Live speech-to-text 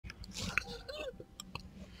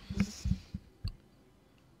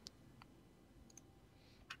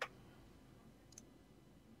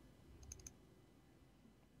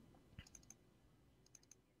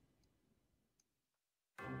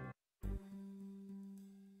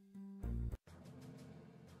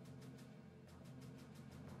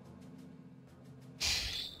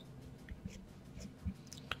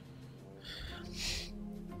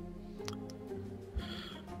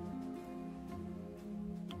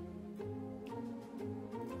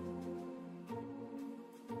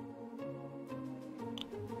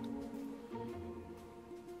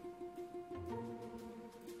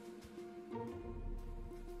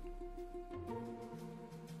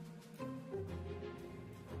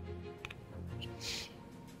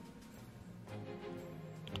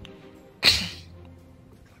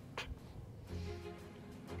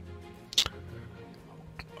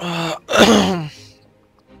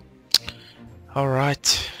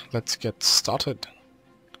Alright, let's get started.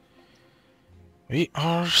 We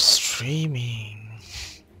are streaming.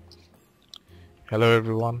 Hello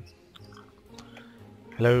everyone.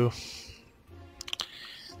 Hello.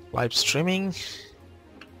 Live streaming.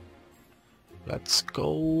 Let's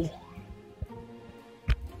go.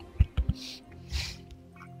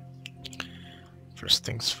 First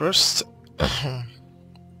things first.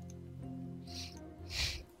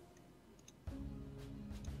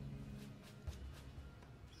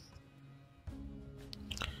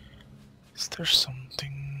 Is there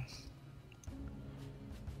something?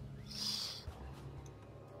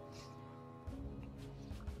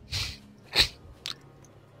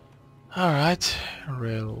 Alright,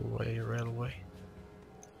 railway.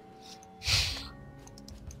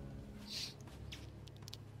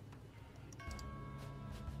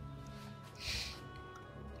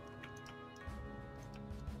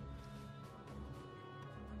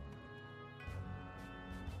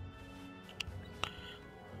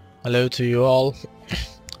 Hello to you all.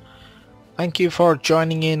 Thank you for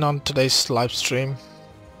joining in on today's live stream.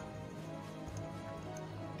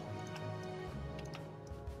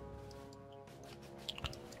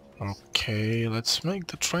 Okay, let's make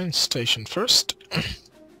the train station first.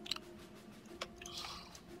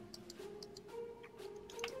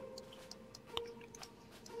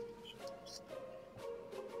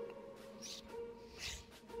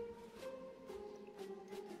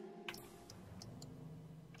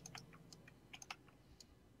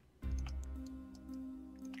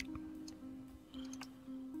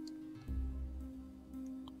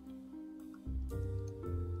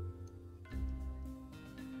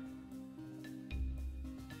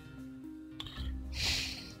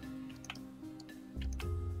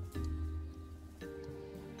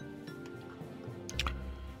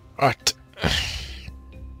 Alright.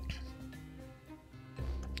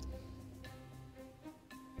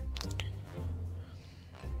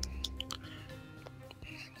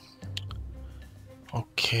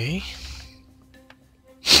 Okay.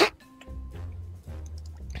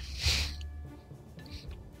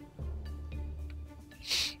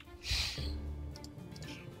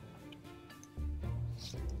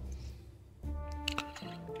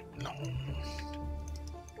 No.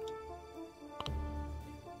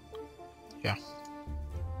 Yeah.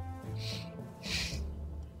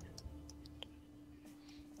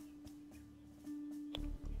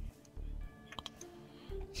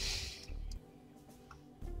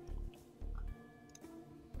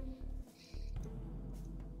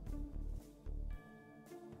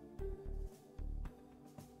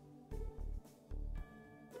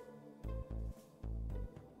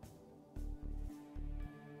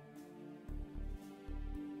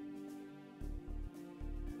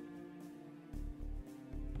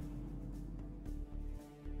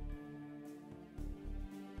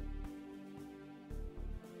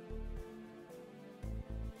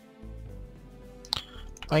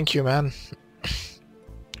 Thank you, man.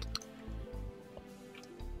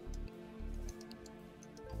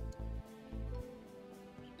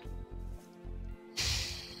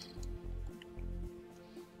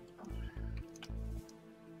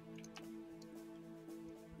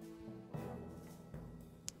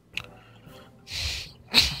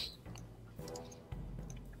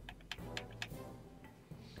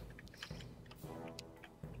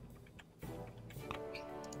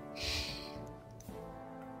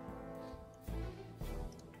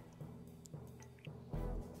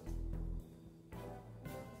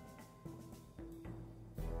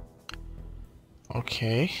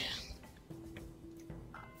 Okay.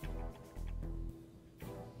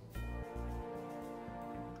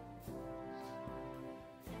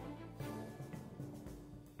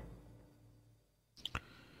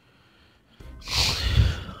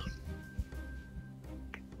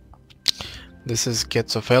 This is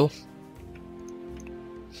Gates of Hell.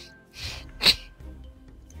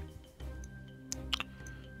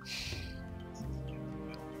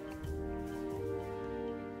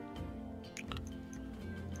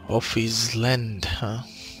 Office land, huh?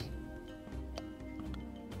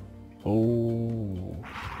 Oh,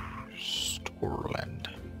 store land.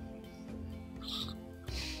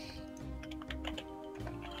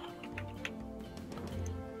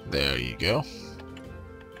 There you go.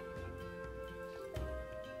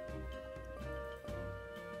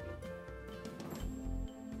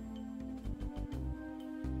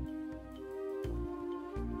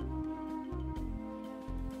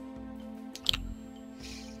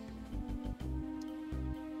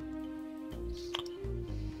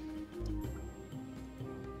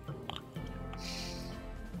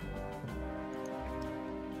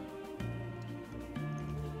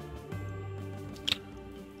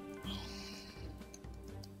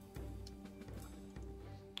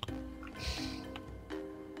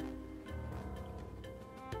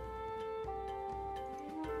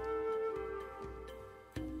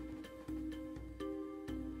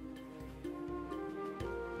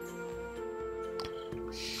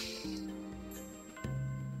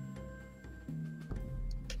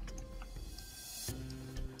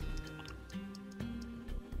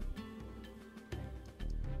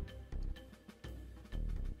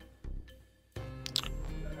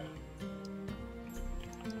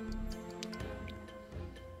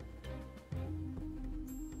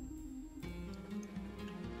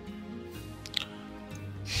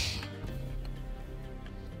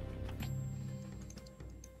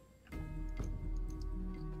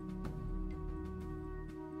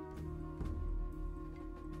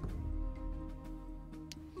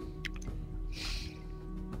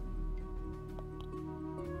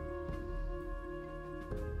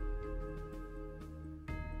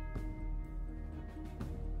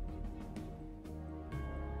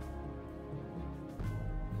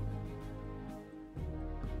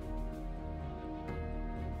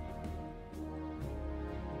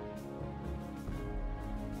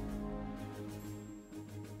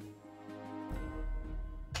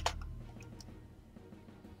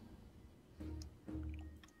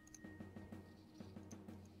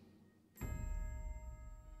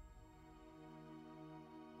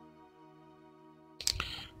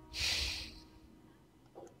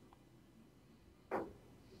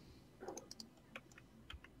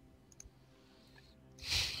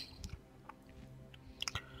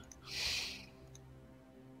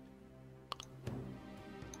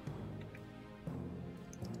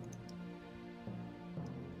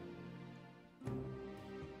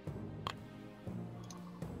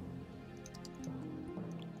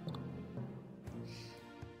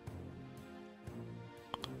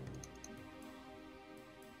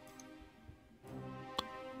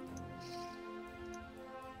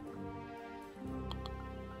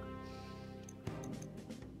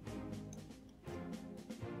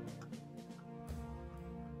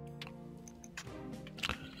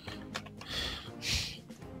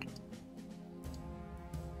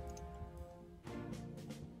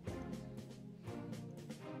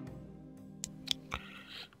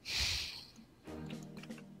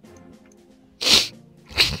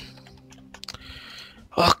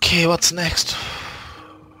 Okay, what's next?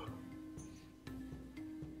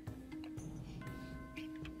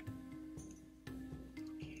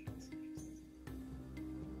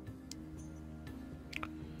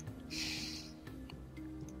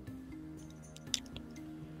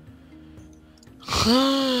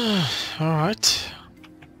 Alright.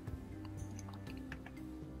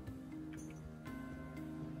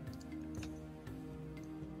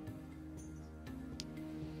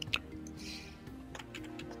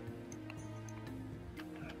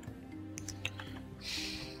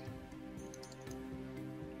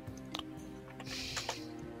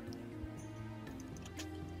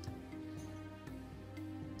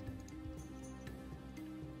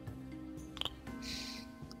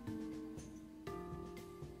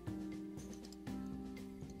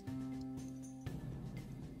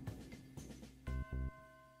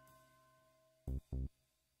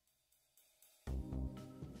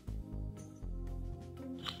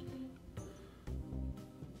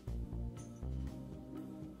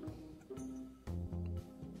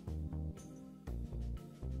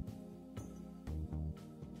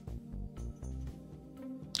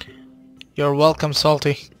 You're welcome,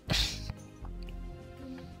 Salty.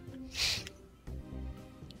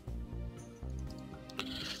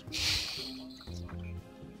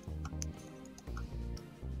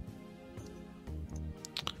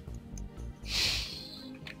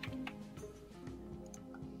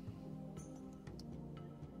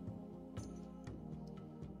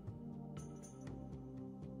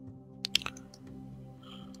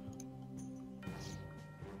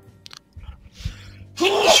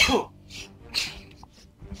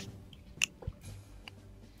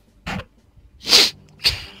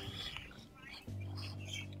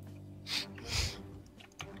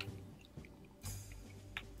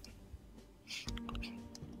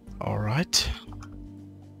 All right.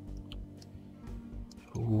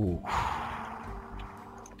 Ooh.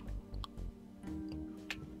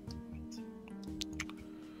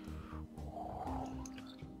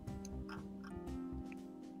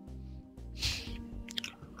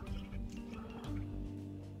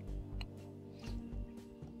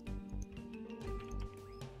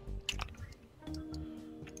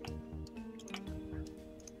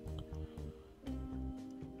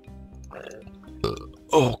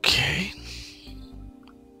 Okay.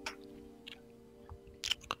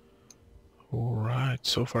 All right.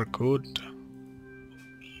 So far, good.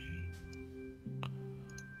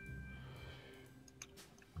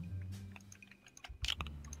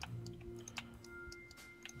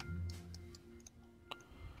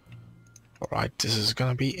 Alright, this is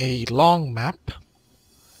gonna be a long map.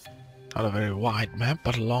 Not a very wide map,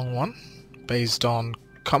 but a long one. Based on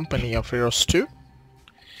Company of Heroes 2.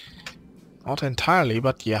 Not entirely,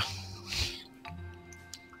 but yeah.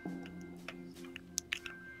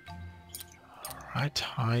 Alright,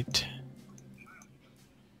 height.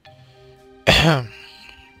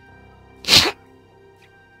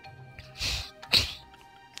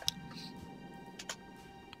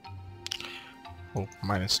 Oh,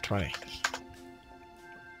 minus 20.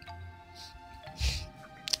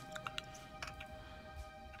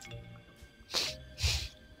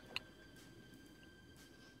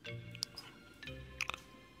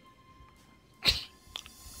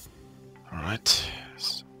 Alright,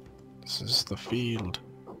 this is the field.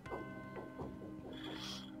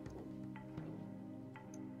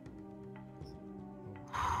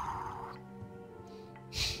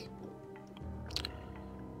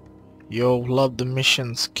 Yo, love the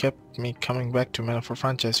missions. Kept me coming back to Metaphor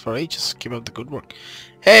franchise for ages. Keep up the good work.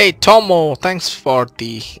 Hey, Tomo, thanks for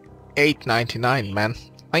the $8.99, man.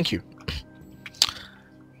 Thank you.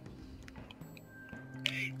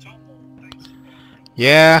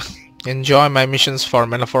 Yeah, enjoy my missions for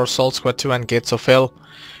Metaphor, Soul Squad 2 and Gates of Hell.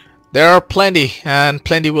 There are plenty, and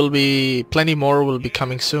plenty more will be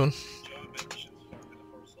coming soon.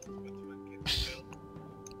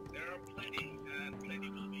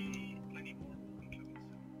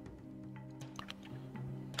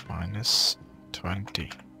 Minus 20.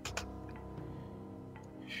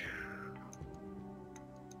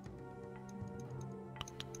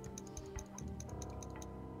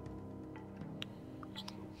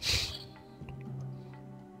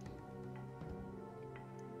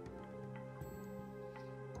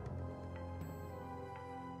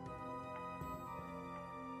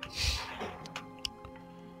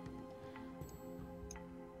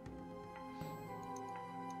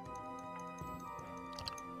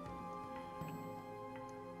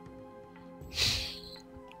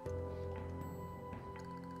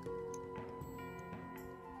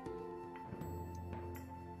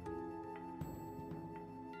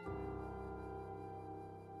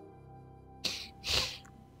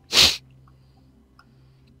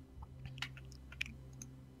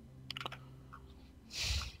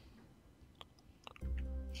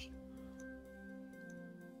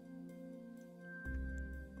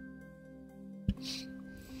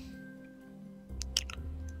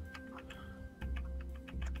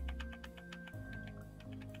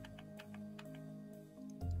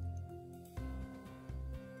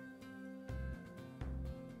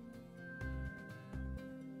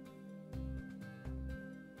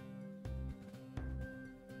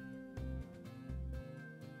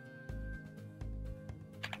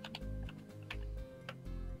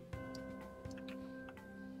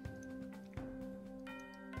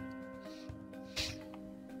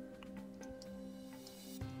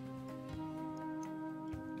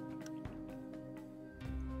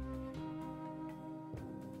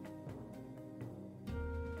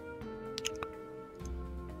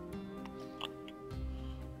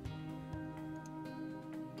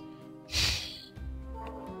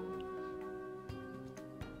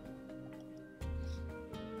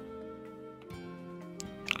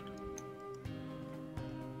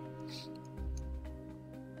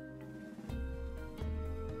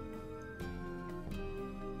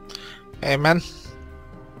 Hey man.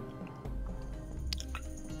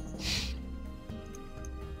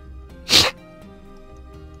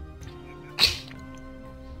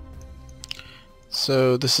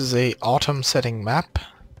 So this is a autumn setting map.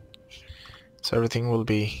 So everything will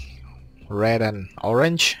be red and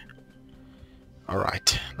orange.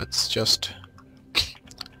 Alright, let's just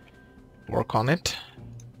work on it.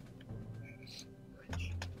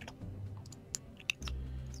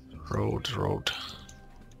 Road.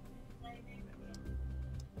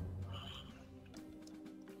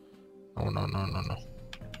 Oh no.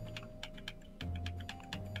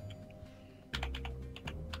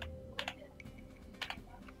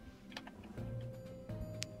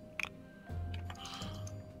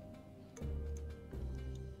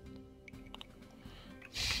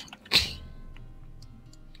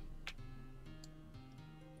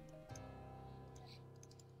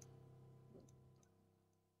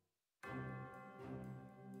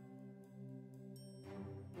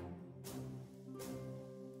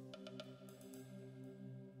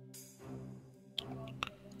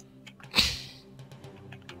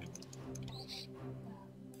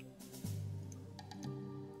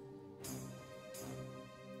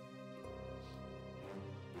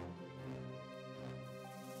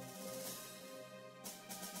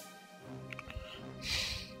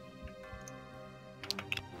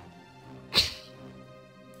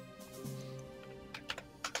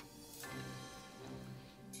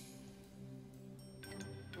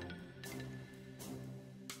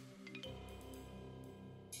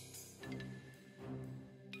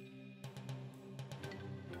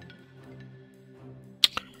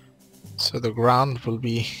 So the ground will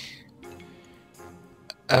be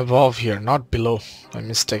above here, not below. I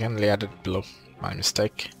mistakenly added below. My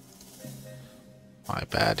mistake. My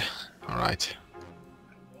bad. Alright.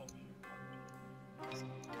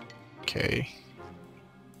 Okay.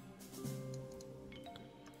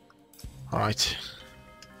 Alright.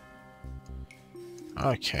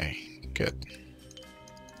 Okay, good.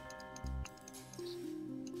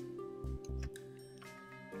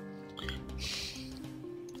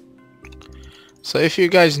 So if you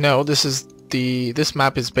guys know, this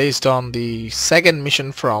map is based on the second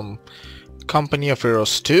mission from Company of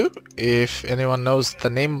Heroes 2. If anyone knows the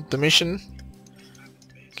name of the mission,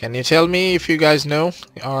 can you tell me if you guys know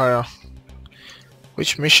or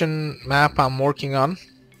which mission map I'm working on?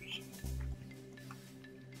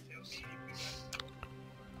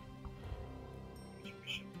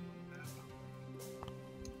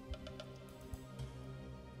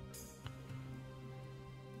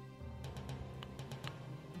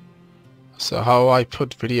 So how I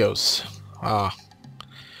put videos?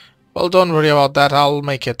 Well, don't worry about that. I'll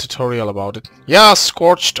make a tutorial about it. Yeah,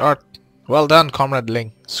 Scorched Earth. Well done, Comrade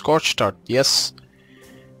Ling. Scorched Earth, yes.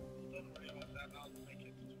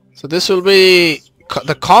 So this will be...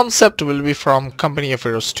 the concept will be from Company of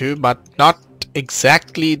Heroes 2, but not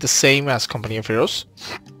exactly the same as Company of Heroes.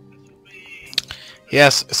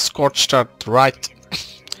 Yes, Scorched Earth, right.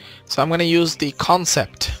 So I'm gonna use the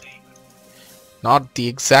concept, not the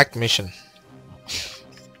exact mission.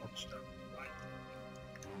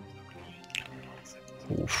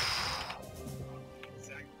 Oof.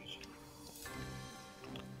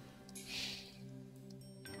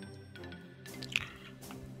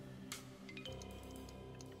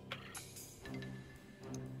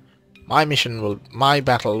 My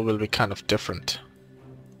battle will be kind of different.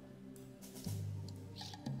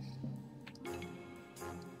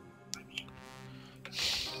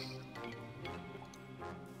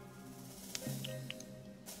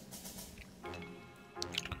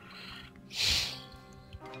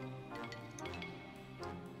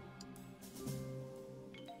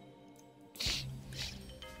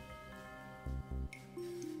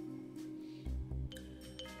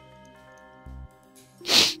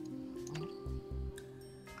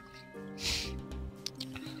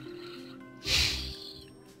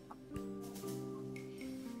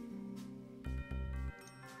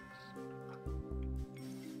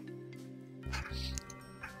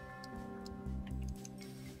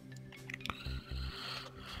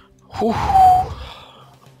 Whew.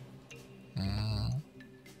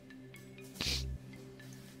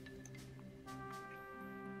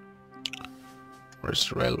 Where's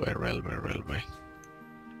the railway?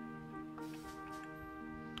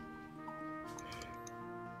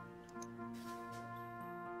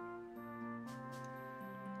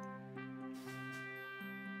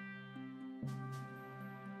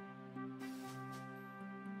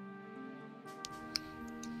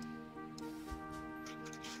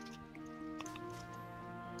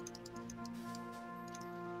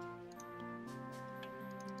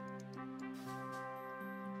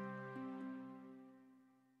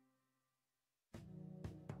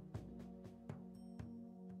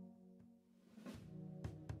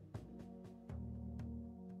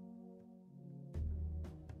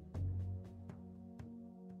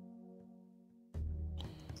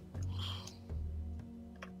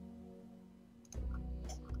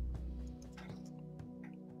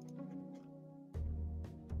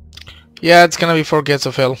 Yeah, it's gonna be for Gates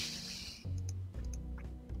of Hell.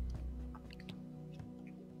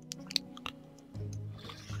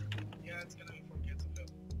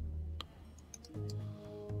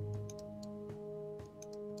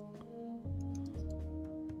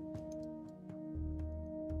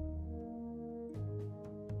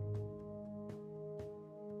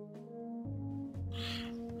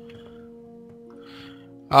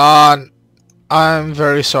 I'm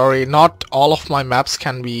very sorry. Not all of my maps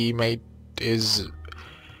can be made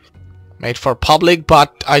for public,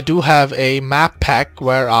 but I do have a map pack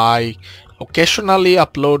where I occasionally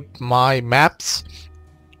upload my maps,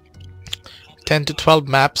 10 to 12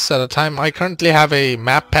 maps at a time. I currently have a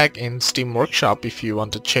map pack in Steam Workshop if you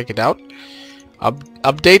want to check it out.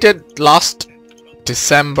 Updated last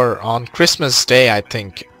December on Christmas Day, I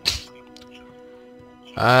think.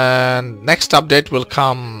 And next update will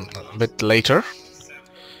come a bit later.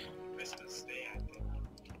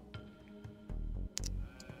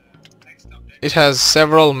 It has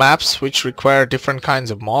several maps which require different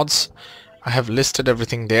kinds of mods. I have listed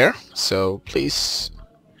everything there, so please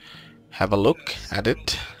have a look at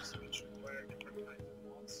it.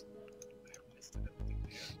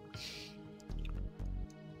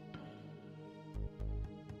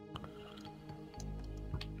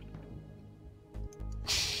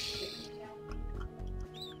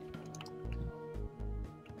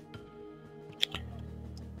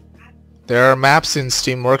 There are maps in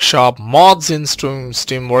Steam Workshop, mods in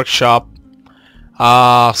Steam Workshop.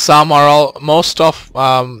 Some of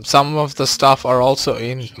the stuff are also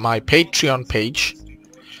in my Patreon page.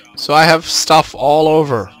 So I have stuff all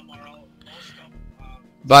over.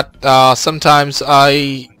 But sometimes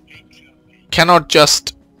I cannot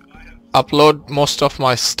just upload most of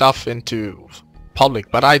my stuff into public.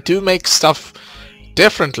 But I do make stuff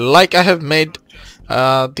differently. Like I have made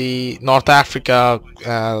the North Africa,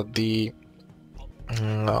 the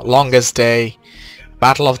Longest Day,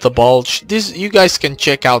 Battle of the Bulge. This, you guys can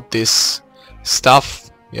check out this stuff.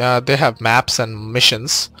 Yeah, they have maps and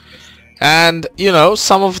missions. And you know,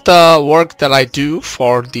 some of the work that I do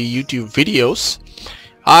for the YouTube videos,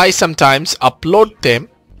 I sometimes upload them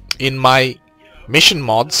in my mission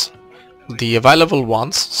mods, the available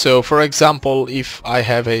ones. So for example, if I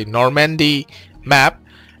have a Normandy map,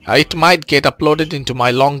 it might get uploaded into my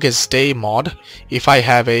Longest Day mod. If I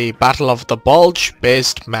have a Battle of the Bulge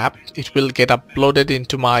based map, it will get uploaded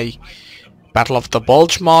into my Battle of the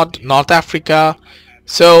Bulge mod, North Africa.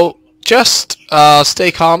 So just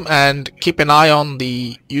stay calm and keep an eye on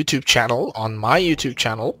the YouTube channel, on my YouTube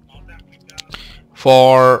channel,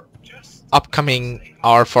 for upcoming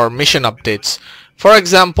or for mission updates. For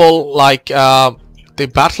example, like the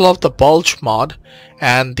Battle of the Bulge mod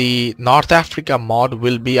and the North Africa mod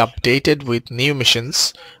will be updated with new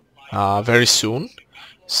missions very soon.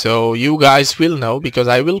 So you guys will know, because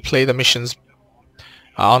I will play the missions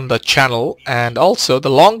on the channel. And also the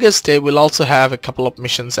Longest Day will also have a couple of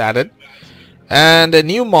missions added. And a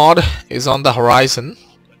new mod is on the horizon.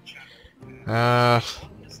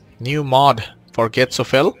 New mod for Gates of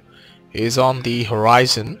Hell is on the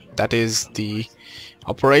horizon. That is the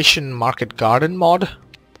Operation Market Garden mod.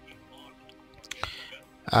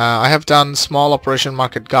 I have done small Operation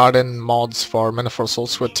Market Garden mods for Men of War Soul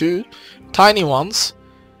Squad 2, tiny ones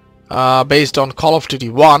based on Call of Duty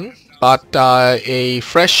 1, but a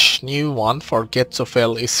fresh new one for Gates of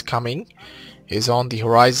Hell is coming, is on the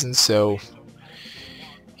horizon. So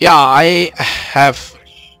yeah, I have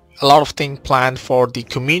a lot of things planned for the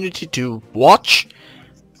community to watch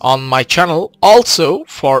on my channel, also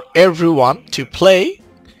for everyone to play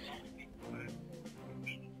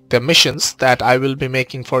the missions that I will be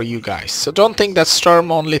making for you guys. So don't think that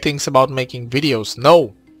Sturm only thinks about making videos.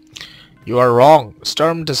 No, you are wrong.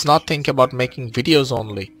 Sturm does not think about making videos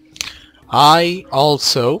only. I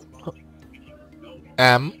also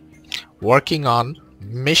am working on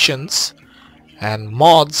missions and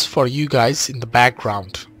mods for you guys in the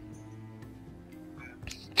background.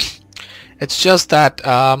 It's just that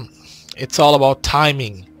it's all about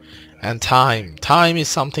timing and time. Time is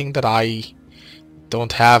something that I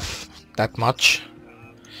don't have that much,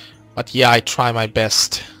 but yeah, I try my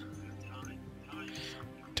best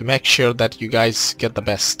to make sure that you guys get the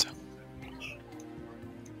best.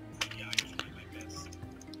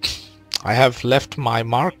 I have left my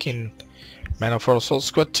mark in Men of War Soul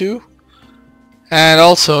Squad 2, and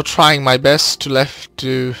also trying my best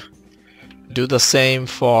to do the same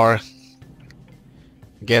for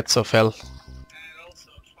Gates of Hell.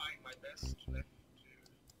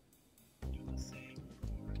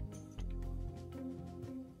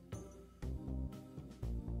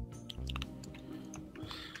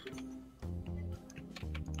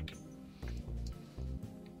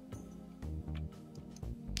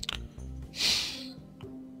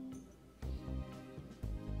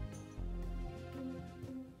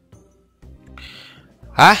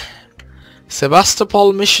 Ah,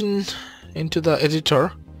 Sebastopol mission into the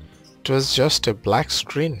editor. It was just a black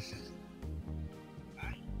screen.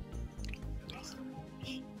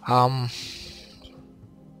 I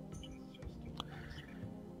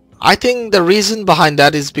think the reason behind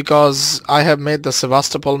that is because I have made the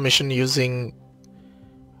Sebastopol mission using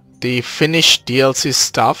the finished DLC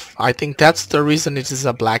stuff. I think that's the reason it is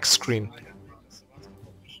a black screen.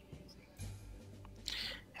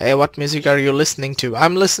 Hey, what music are you listening to? I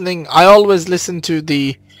always listen to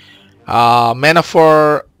the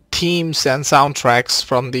Metaphor themes and soundtracks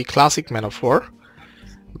from the classic Metaphor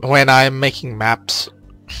when I'm making maps.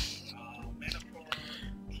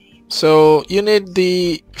 So you need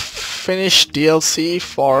the finished DLC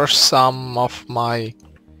for some of my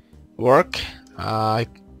work.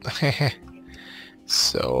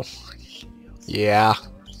 So yeah,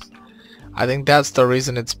 I think that's the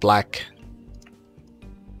reason it's black.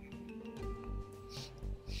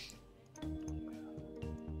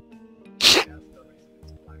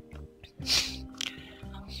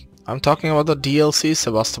 I'm talking about the DLC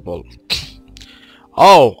Sebastopol.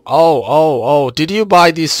 Oh, did you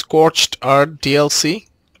buy the Scorched Earth DLC?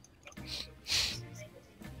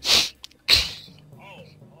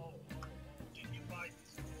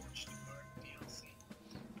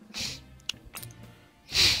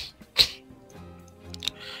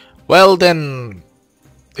 Well then,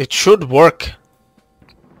 it should work.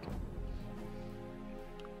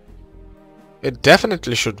 It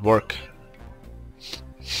definitely should work.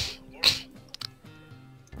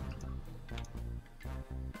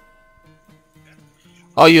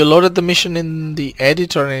 Oh, you loaded the mission in the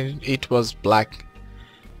editor and it was black.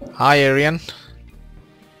 Hi, Arian.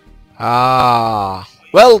 Ah,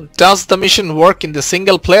 well, does the mission work in the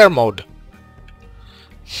single player mode?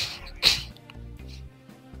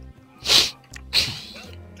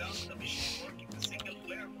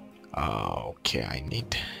 Okay, I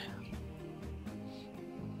need...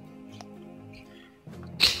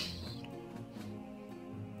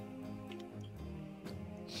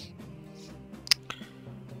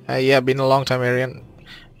 yeah, been a long time, Arian.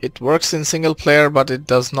 It works in single player, but it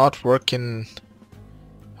does not work in...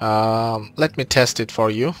 let me test it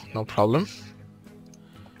for you, no problem.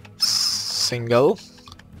 Single...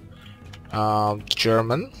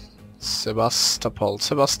 German... Sebastopol,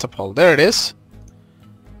 there it is.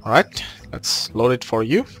 Alright, let's load it for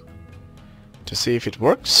you to see if it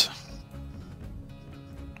works.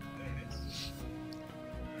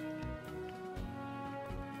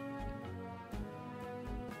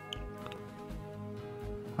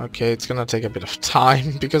 Okay, it's gonna take a bit of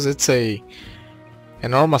time because it's a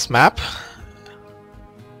enormous map.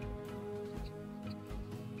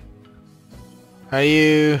 Are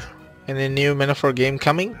you in a new Metaphor game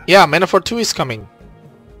coming? Yeah, Metaphor 2 is coming.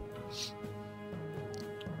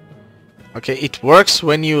 Okay, it works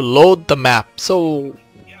when you load the map. So,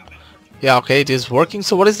 yeah, okay, it is working.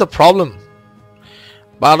 So what is the problem?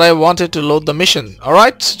 But I wanted to load the mission.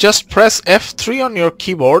 Alright, just press F3 on your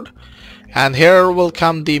keyboard. And here will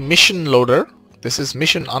come the mission loader. This is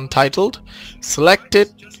mission untitled. Select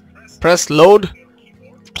it, press load,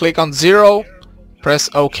 click on 0, press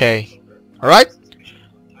OK. Alright?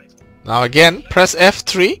 Now again, press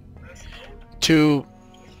F3 to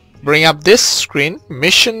bring up this screen,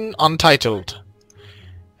 mission untitled.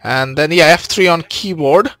 And then yeah, F3 on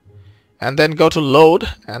keyboard. And then go to load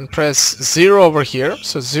and press 0 over here.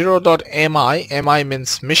 So 0.mi, mi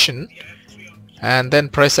means mission. And then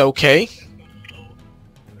press OK.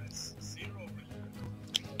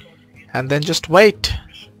 And then just wait.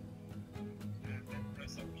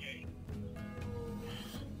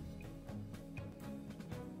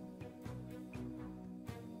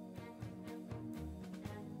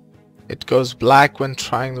 It goes black when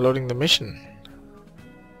trying loading the mission.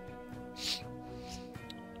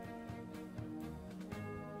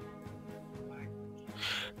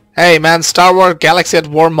 Hey man, Star Wars Galaxy at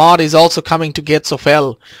War mod is also coming to Gates of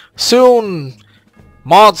Hell. Soon,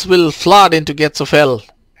 mods will flood into Gates of Hell.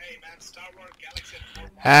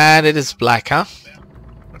 And it is black, huh?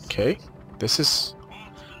 Okay, this is...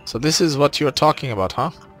 So this is what you're talking about,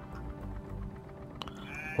 huh?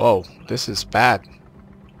 Whoa, this is bad.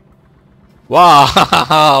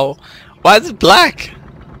 Wow! Why is it black?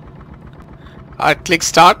 Alright, click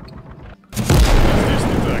start.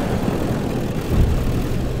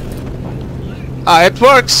 Ah, it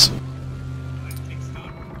works!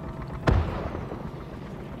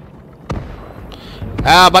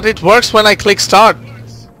 Ah, but it works when I click start.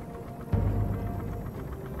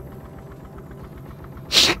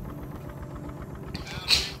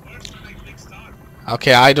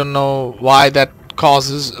 Okay, I don't know why that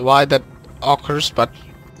occurs, but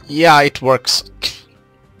Yeah, it works.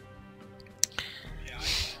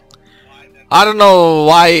 I don't know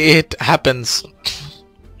why it happens.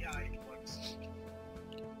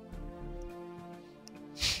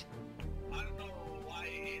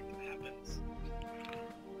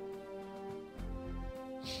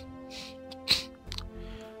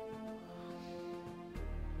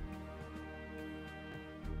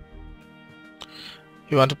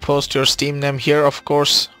 You want to post your Steam name here, of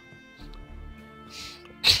course.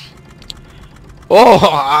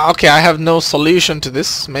 Oh, okay, I have no solution to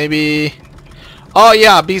this. Maybe... Oh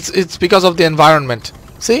yeah, it's because of the environment.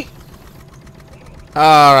 See?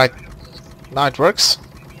 Alright. Now it works.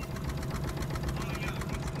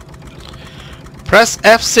 Press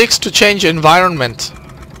F6 to change environment.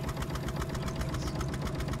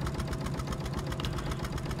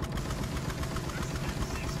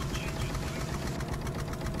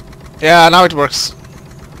 Yeah, now it works.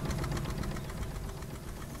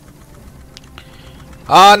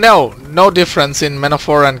 No difference in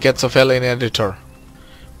Metaphor and GetSoFL in editor.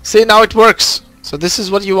 See, now it works. So this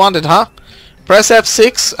is what you wanted, huh? Press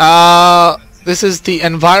F6. This is the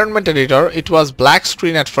environment editor. It was black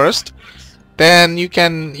screen at first. Then you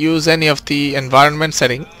can use any of the environment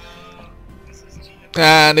setting.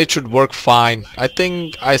 And it should work fine. I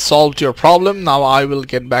think I solved your problem. Now I will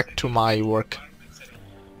get back to my work.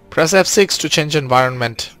 Press F6 to change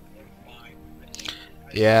environment.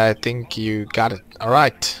 Yeah, I think you got it.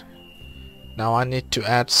 Alright. Now I need to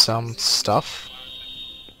add some stuff.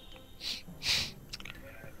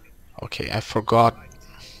 Okay, I forgot.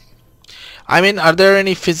 I mean, are there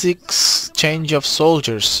any physics change of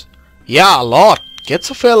soldiers? Yeah, a lot.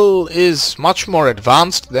 GetSoFL is much more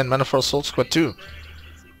advanced than Metaphor Soul Squad 2.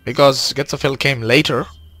 Because GetSoFL came later.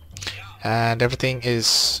 And everything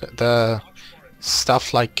is the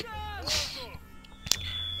stuff like...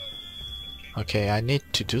 Okay, I need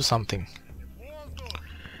to do something.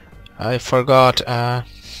 I forgot. I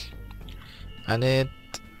need...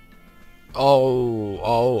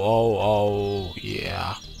 Oh,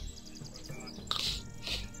 yeah.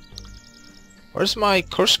 Where's my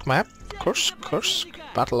Kursk map? Kursk?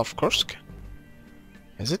 Battle of Kursk?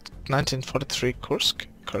 Is it 1943 Kursk?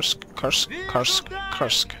 Kursk.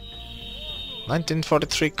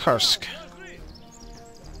 1943 Kursk.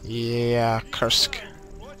 Yeah, Kursk.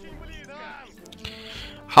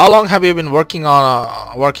 How long have you been working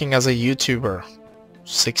as a YouTuber?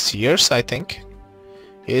 6 years, I think.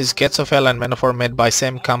 Is GetSoFL and Metaphor made by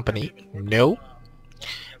same company? No.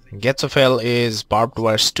 GetSoFL is Barbed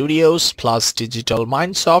Wire Studios plus Digital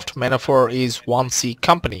Mindsoft. Metaphor is 1C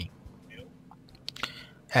company.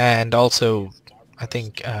 And also, I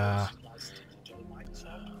think, yeah,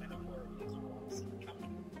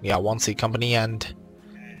 1C company and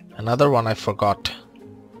another one I forgot.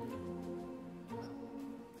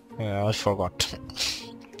 Yeah, I forgot.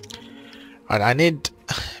 Alright, I need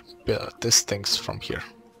these things from here.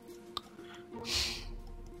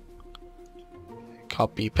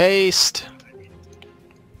 Copy paste.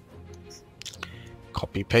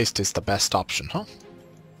 Copy paste is the best option, huh?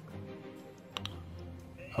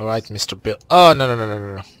 Alright, Mr. Bill. Oh,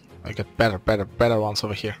 no. I got better ones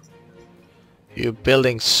over here. You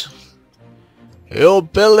buildings. Your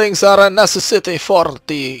buildings are a necessity for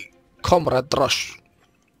the Comrade Rush.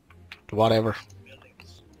 Whatever.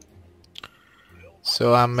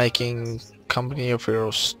 So I'm making Company of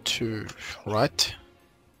Heroes 2, right?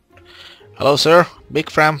 Hello sir, Big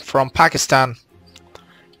Fram from Pakistan.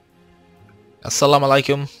 Assalamu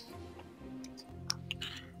alaikum.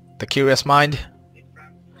 The Curious Mind.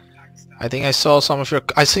 I think I saw some of your...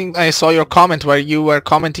 I saw your comment where you were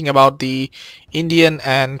commenting about the Indian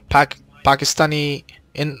and Pakistani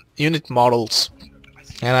unit models.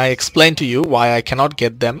 And I explained to you why I cannot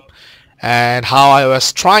get them. And how I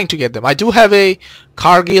was trying to get them. I do have a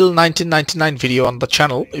Kargil 1999 video on the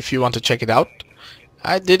channel if you want to check it out.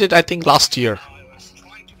 I did it I think last year.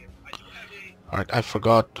 Alright, I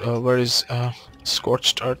forgot. Where is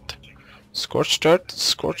Scorched Earth? Scorched Earth?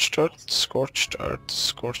 Scorched Earth? Scorched Earth?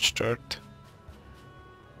 Scorched Earth.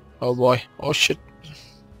 Oh boy. Oh shit.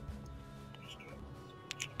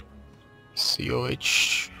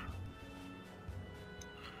 COH2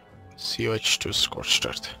 Scorched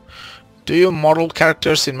Earth. Do you model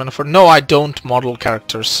characters in Metaphor? No, I don't model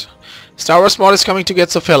characters. Star Wars mod is coming to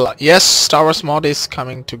GetSoFL. Yes, Star Wars mod is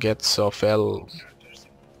coming to GetSoFL.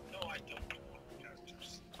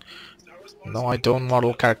 No, I don't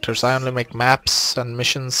model characters. I only make maps and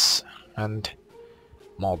missions and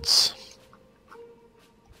mods.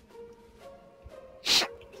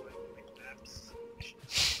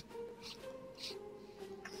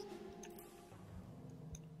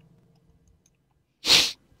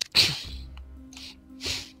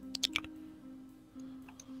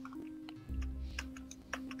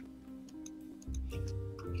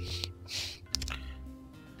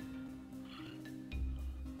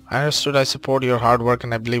 I understood. I support your hard work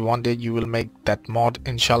and I believe one day you will make that mod,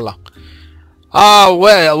 inshallah.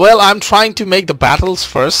 Well, I'm trying to make the battles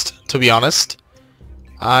first, to be honest.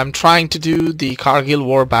 I'm trying to do the Kargil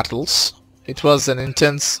war battles. It was an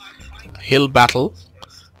intense hill battle.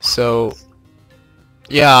 So,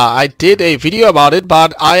 yeah, I did a video about it,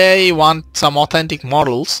 but I want some authentic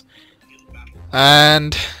models.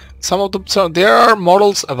 And some of them, so there are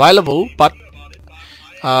models available, but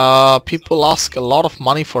people ask a lot of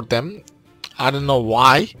money for them. I don't know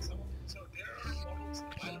why,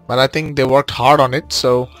 but I think they worked hard on it,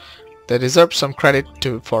 so they deserve some credit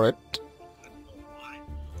for it.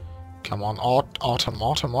 Come on, autumn,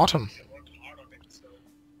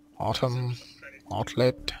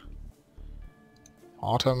 outlet,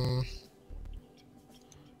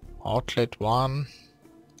 outlet 1.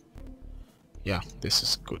 Yeah, this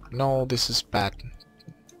is good. No, this is bad.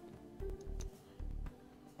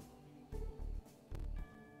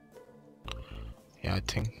 Yeah, I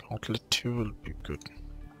think outlet 2 will be good.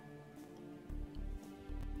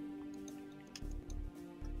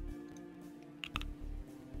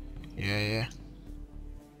 Yeah.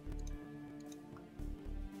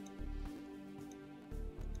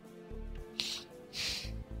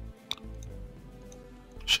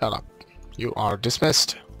 Shut up. You are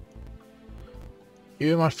dismissed.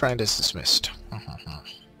 You, my friend, is dismissed.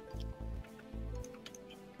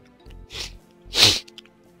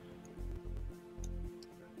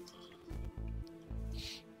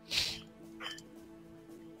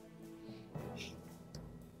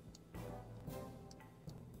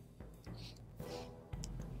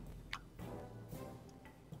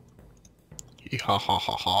 Ha ha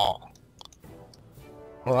ha ha.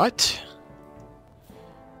 Alright.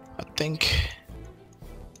 I think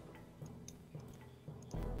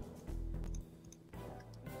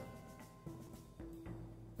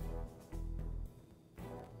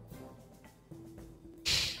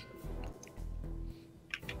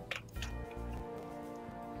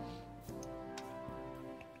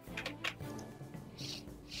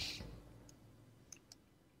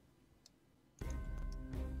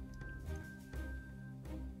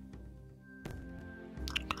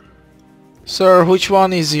Sir, which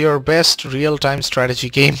one is your best real-time strategy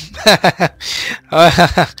game?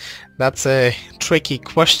 That's a tricky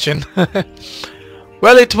question.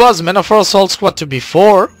 Well, it was Men of War Assault Squad 2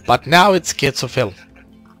 before, but now it's Gates of Hell.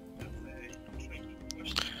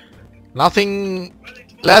 Nothing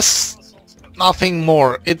less, nothing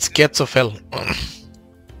more. It's Gates of Hell.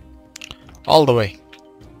 All the way.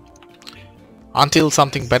 Until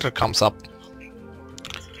something better comes up.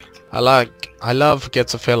 I love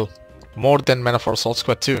Gates of Hell more than Men of War Assault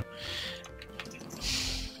Squad 2.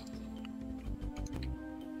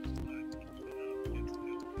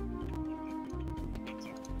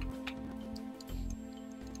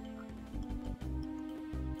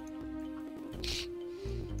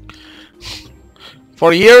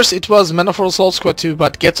 For years it was Men of War Assault Squad 2,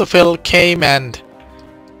 but Gates of Hell came and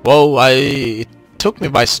whoa, it took me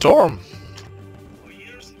by storm.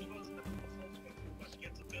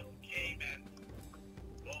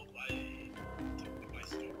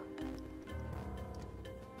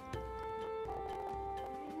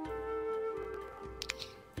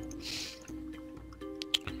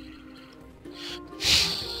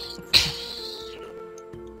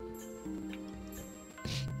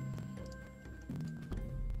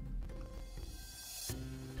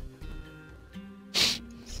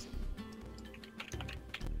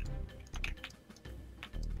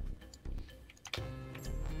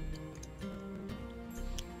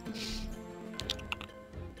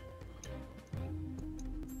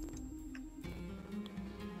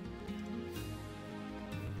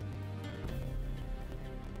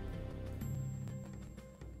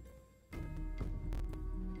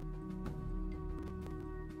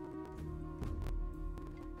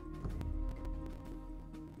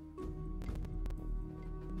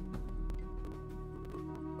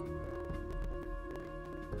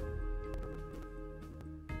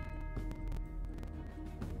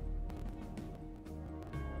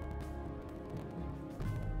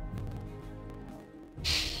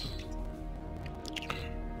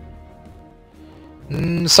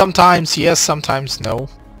 Sometimes yes, sometimes no.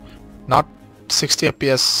 Not 60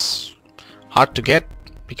 FPS hard to get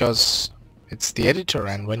because it's the editor,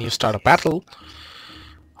 and when you start a battle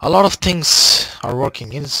a lot of things are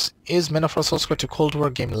working. Is Men of War Assault Squad 2 Cold War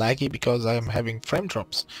game laggy because I am having frame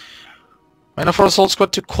drops? Men of War Assault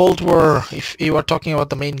Squad 2 Cold War, if you are talking about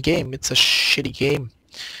the main game, it's a shitty game.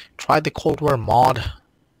 Try the Cold War mod.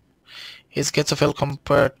 Is Gates of Hell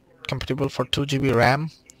compatible for 2 GB RAM?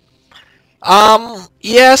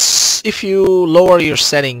 Yes, if you lower your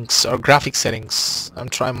settings or graphic settings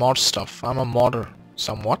and try mod stuff. I'm a modder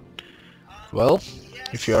somewhat. Well,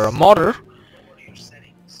 if you're a modder,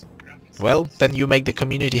 well, then you make the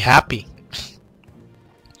community happy.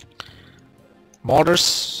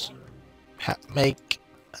 Modders make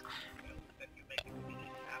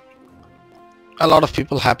a lot of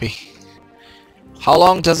people happy. How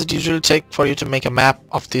long does it usually take for you to make a map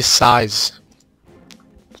of this size?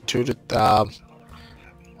 To the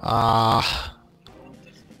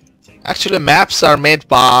actually, maps are made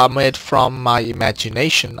from my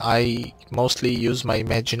imagination. I mostly use my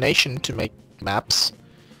imagination to make maps.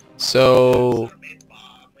 So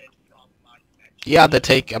yeah, they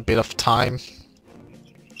take a bit of time,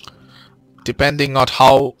 depending on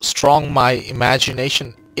how strong my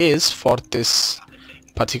imagination is for this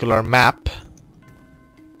particular map.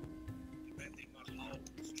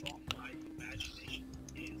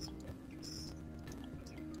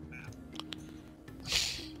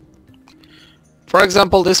 For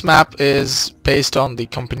example, this map is based on the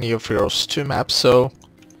Company of Heroes 2 map, so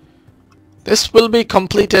this will be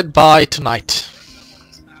completed by tonight.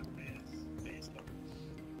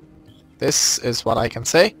 This is what I can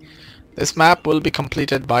say. This map will be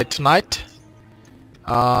completed by tonight.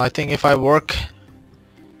 I think if I work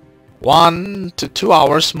 1 to 2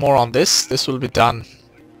 hours more on this, this will be done.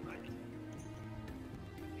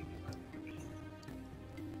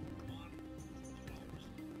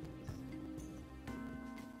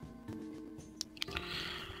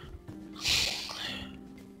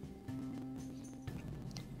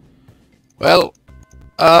 Well,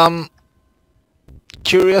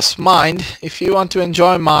 curious mind, if you want to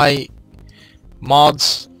enjoy my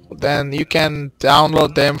mods, then you can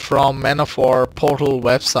download them from Metaphor Portal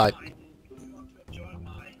website.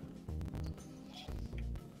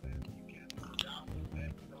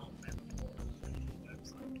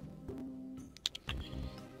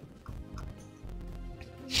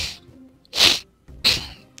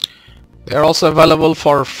 They're also available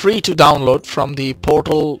for free to download from the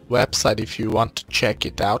Portal website if you want to check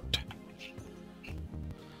it out.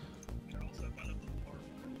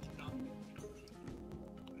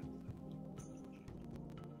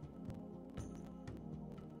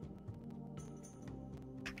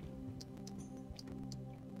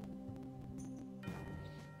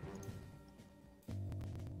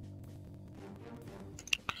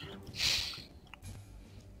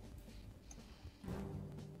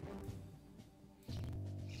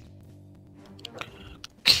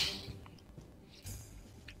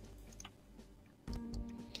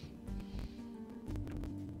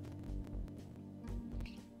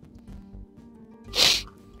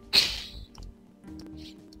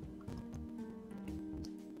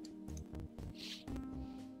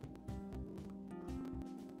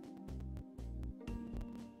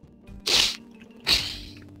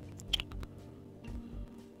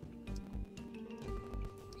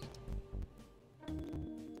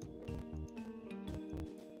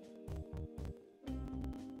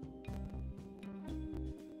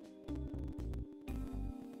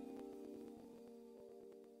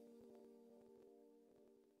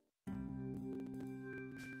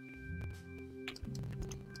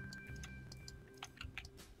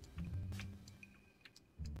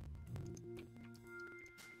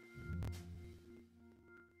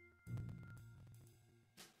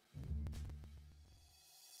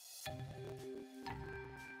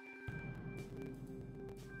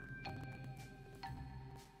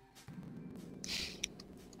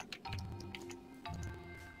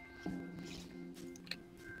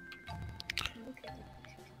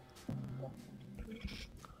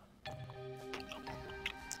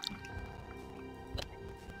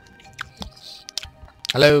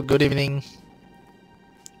 Hello, good evening.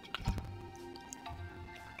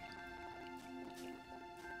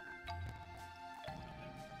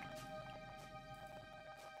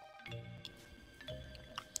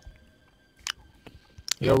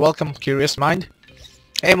 You're welcome, curious mind.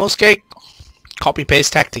 Hey, Muskeg.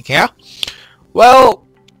 Copy-paste tactic, yeah? Well,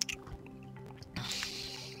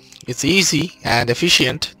 it's easy and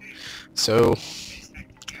efficient, so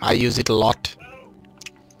I use it a lot.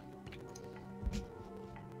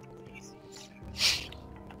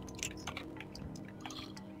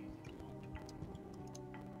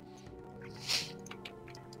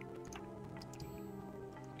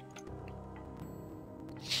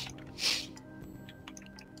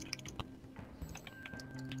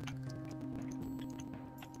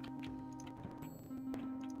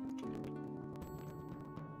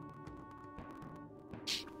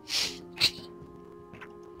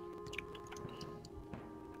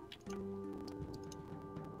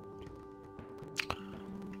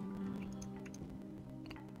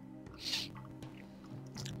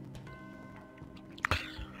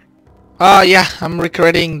 Yeah, I'm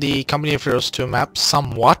recreating the Company of Heroes 2 map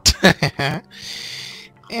somewhat.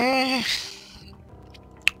 Eh,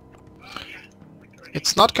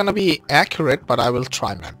 it's not gonna be accurate, but I will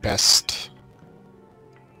try my best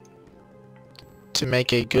to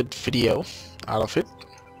make a good video out of it.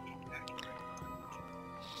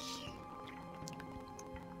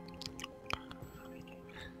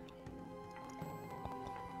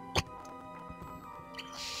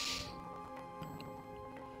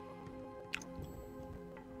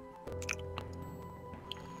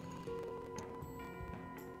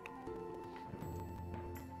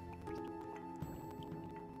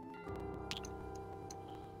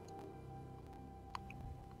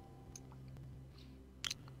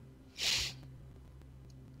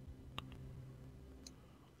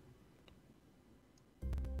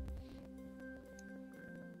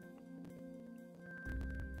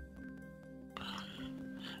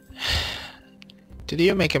 Did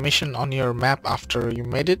you make a mission on your map after you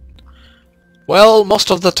made it? Well, most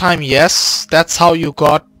of the time, yes. That's how you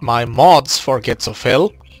got my mods for Gates of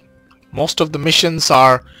Hell. Most of the missions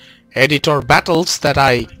are editor battles that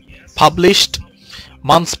I published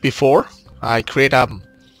months before I create a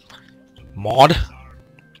mod.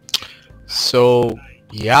 So,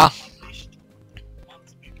 yeah.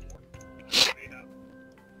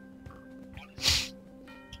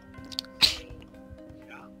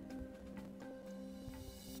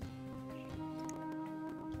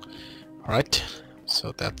 Alright,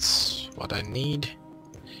 so that's what I need.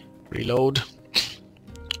 Reload.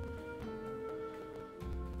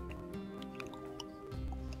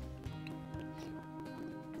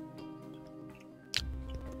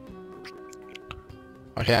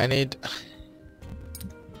 Okay, I need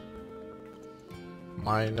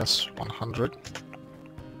minus 100.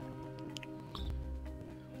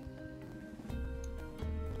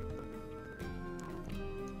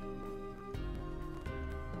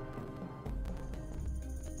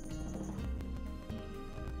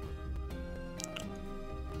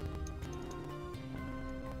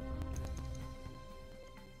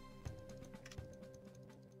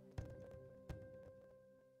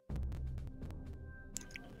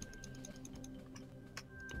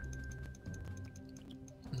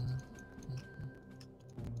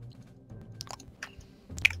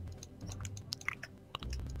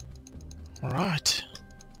 Alright.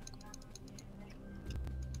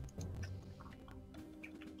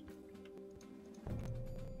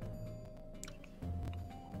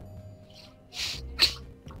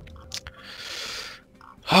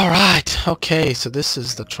 Alright, okay, so this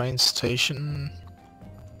is the train station.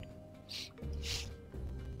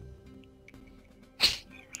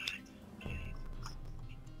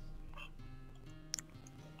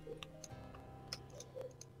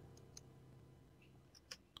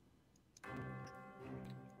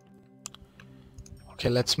 Okay,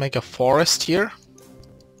 let's make a forest here.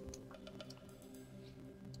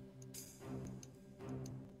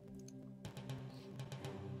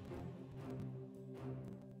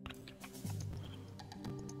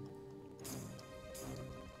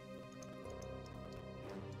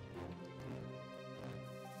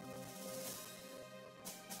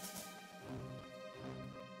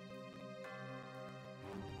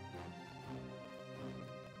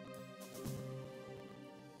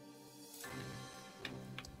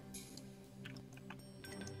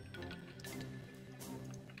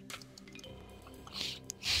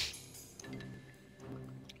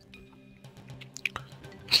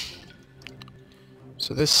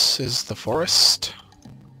 So this is the forest.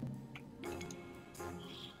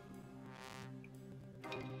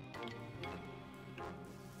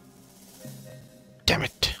 Damn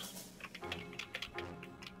it.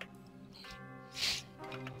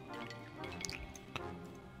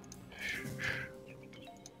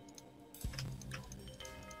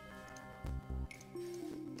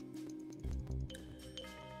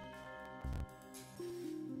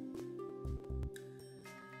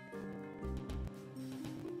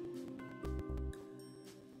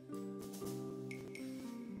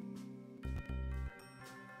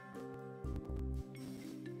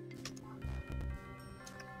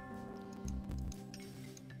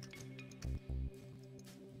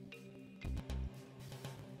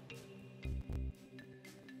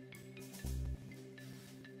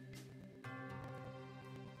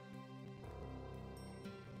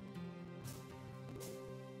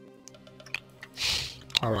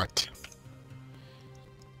 All right.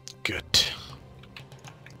 Good.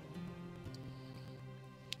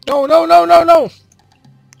 No, no, no, no, no!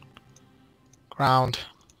 Ground.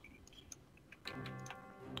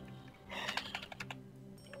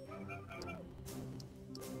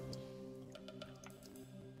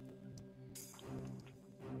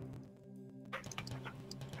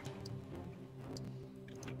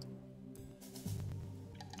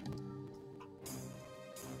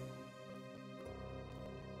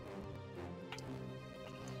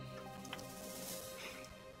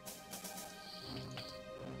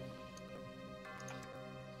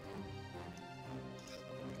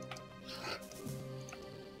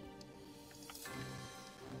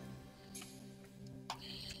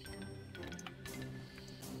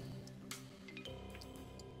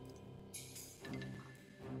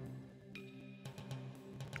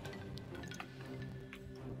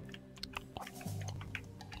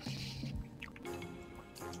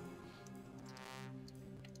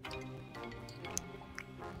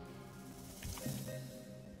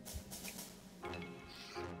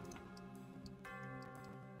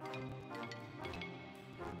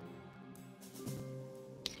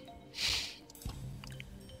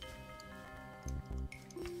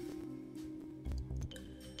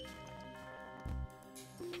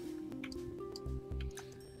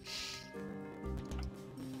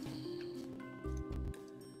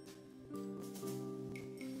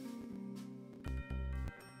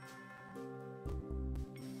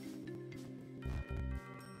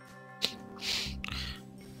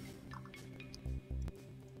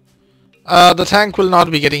 The tank will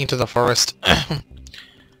not be getting into the forest.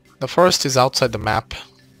 The forest is outside the map.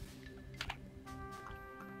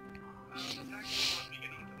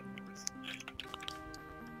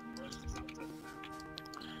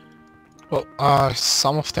 Well,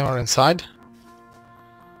 some of them are inside.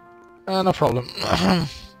 No problem.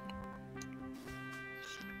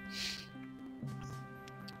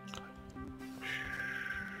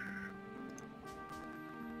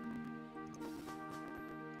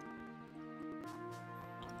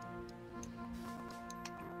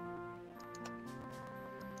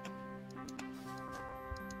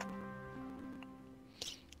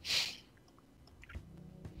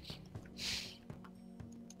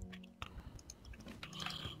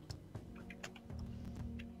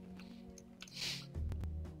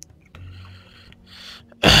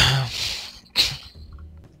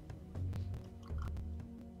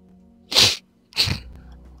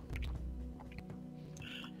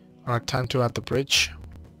 Alright, time to add the bridge.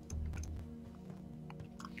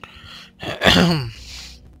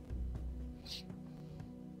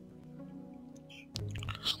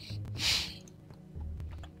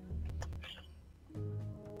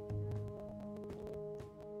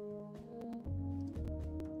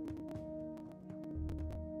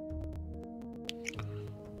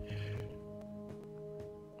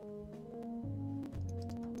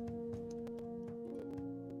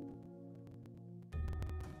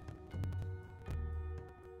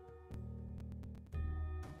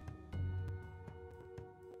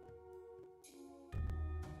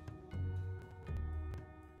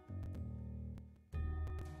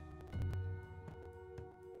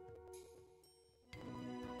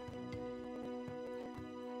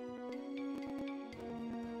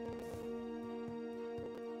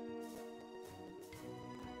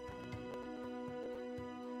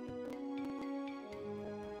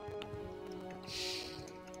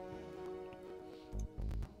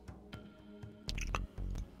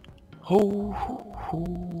 Ho, ho,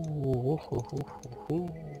 ho, ho, ho, ho.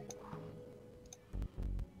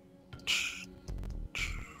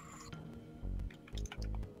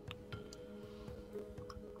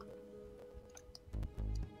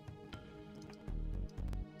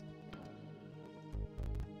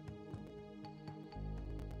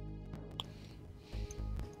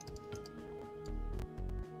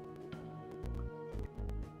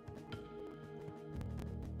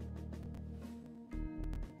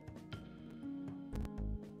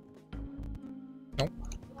 Nope.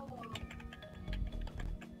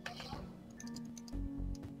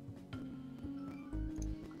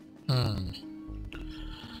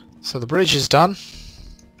 So the bridge is done.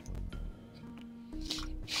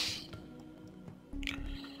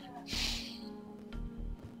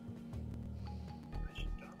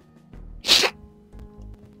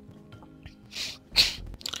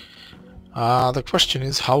 The question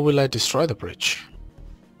is, how will I destroy the bridge?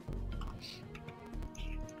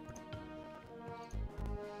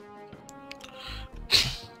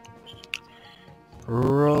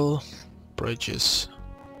 Rural bridges.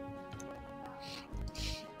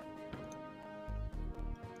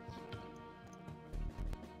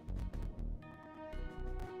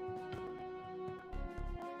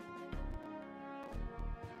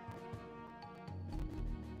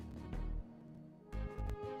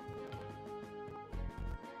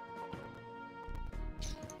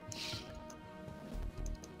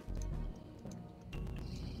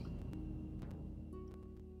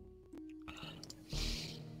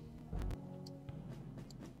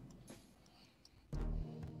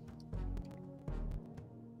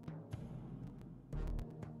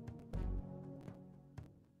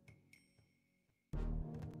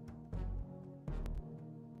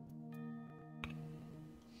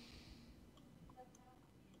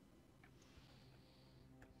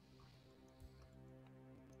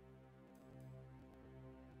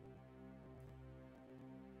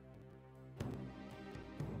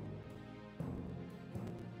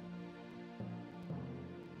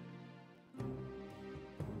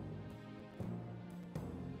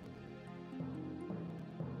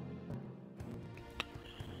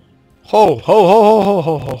 Ho, ho, ho, ho, ho,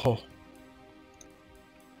 ho, ho, ho.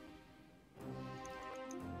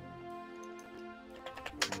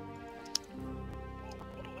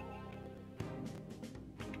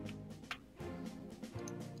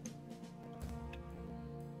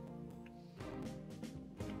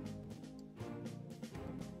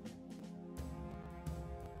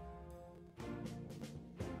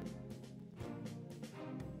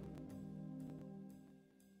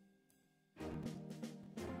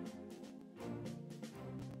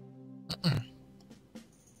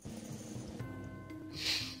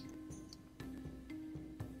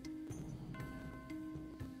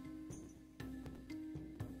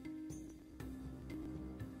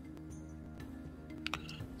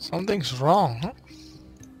 Something's wrong, huh?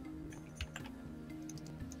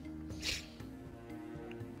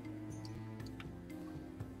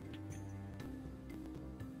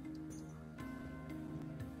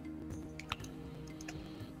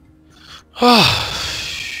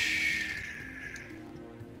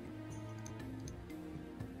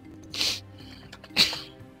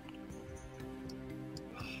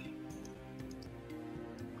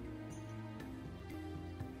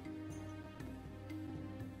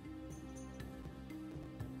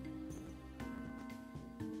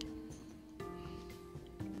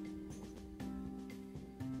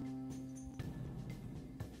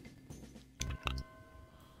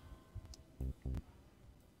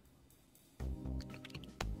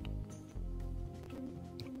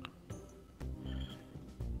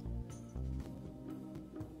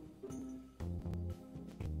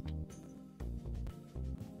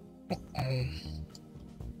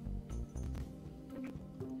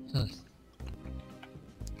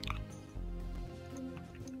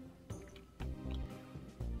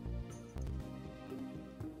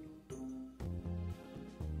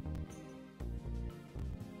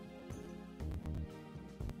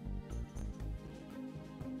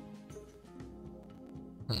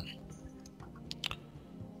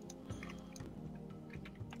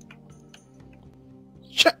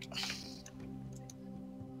 Check.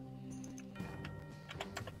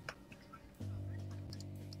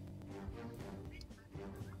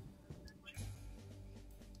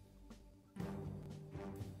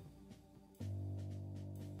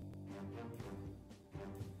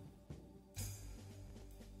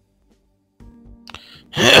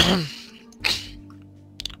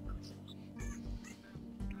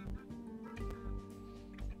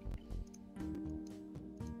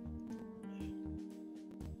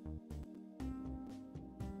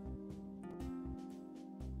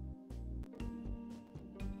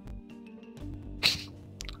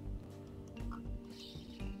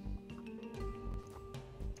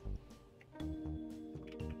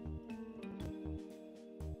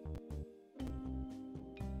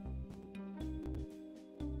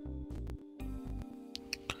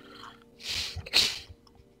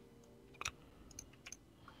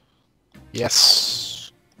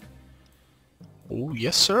 Yes. Oh,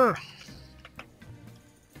 yes, sir.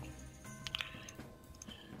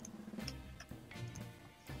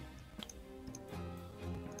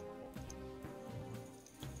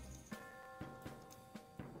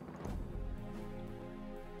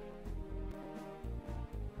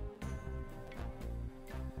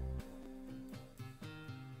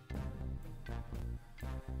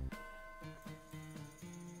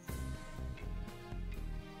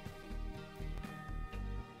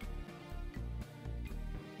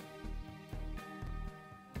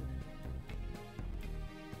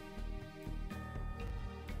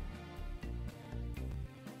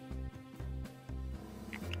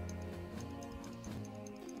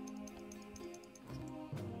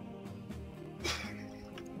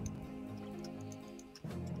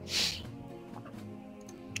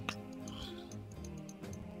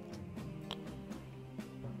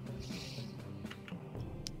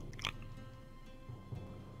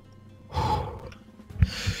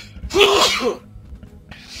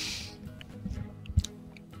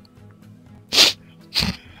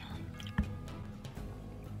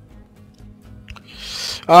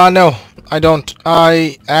 No, I don't.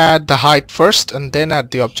 I add the height first and then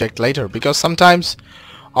add the object later, because sometimes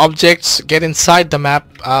objects get inside the map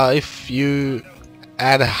if you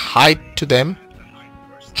add a height to them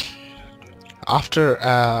after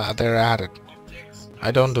they're added.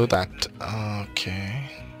 I don't do that. Okay.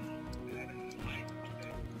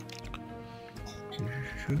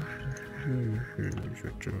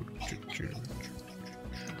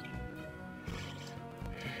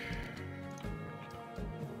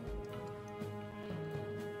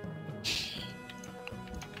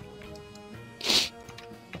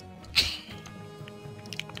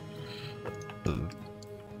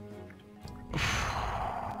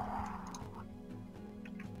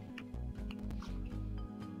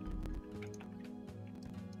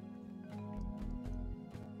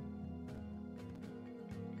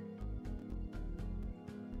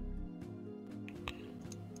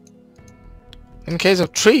 In case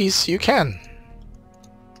of trees, you can.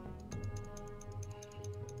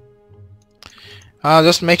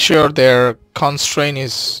 Just make sure their constraint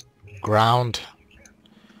is ground.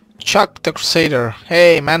 Chuck the Crusader.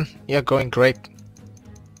 Hey man, you're going great.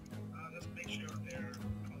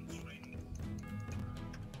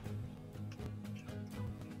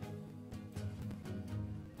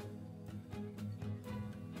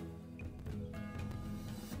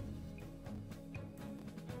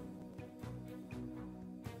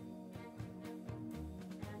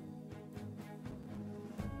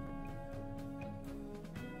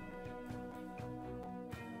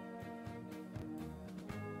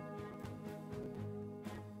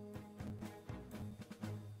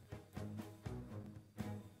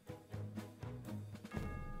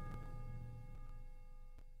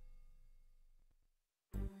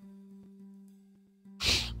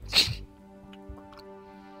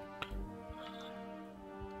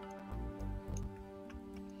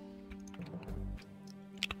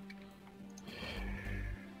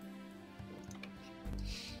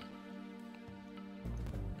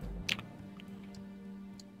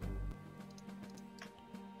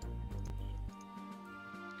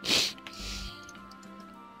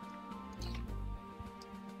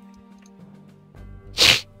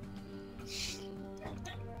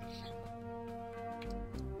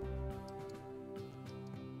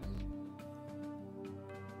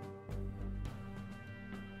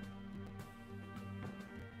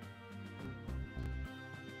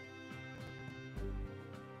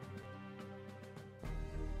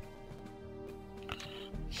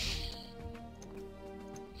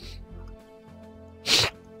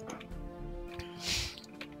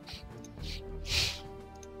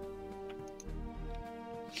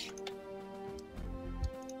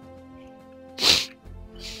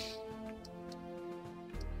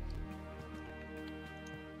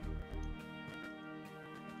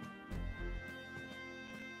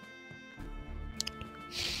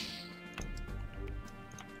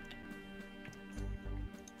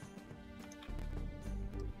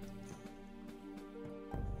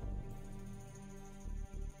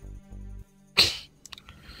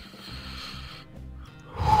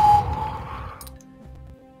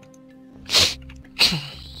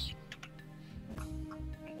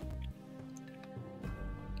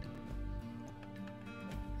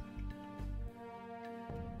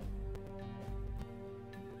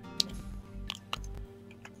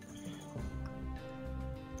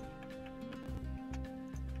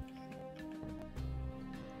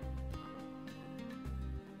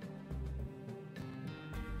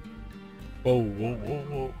 Whoa, whoa, whoa,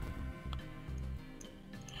 whoa.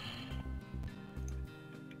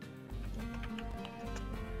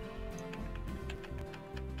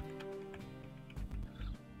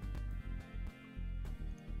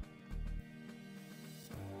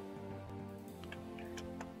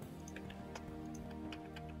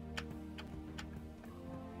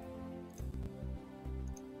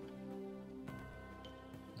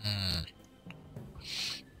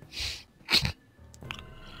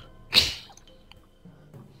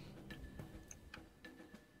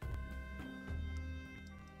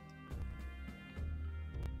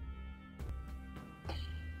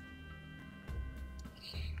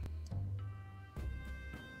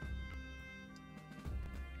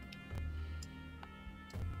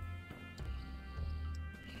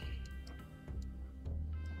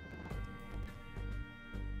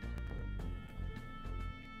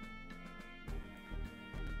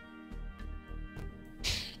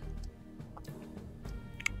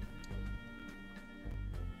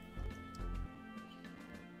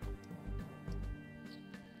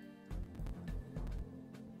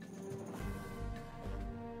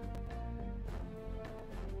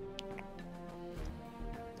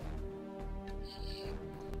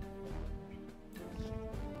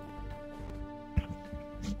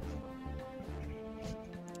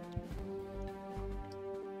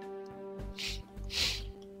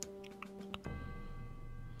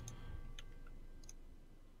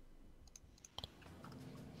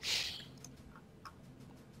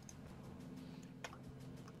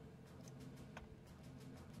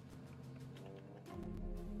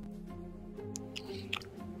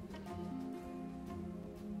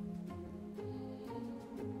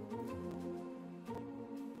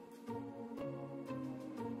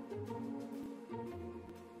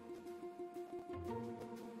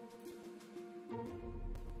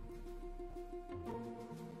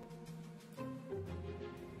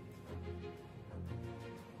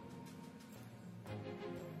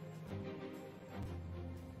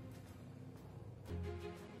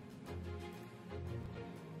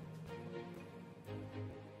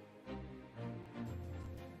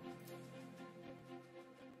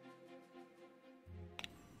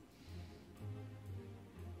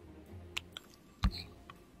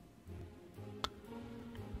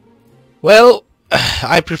 Well,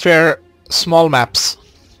 I prefer small maps.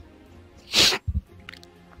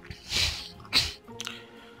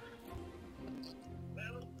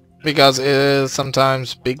 Because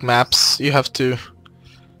sometimes big maps you have to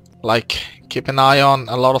like keep an eye on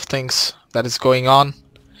a lot of things that is going on,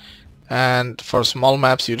 and for small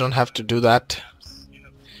maps you don't have to do that.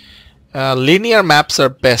 Linear maps are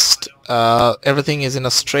best. Everything is in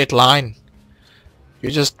a straight line.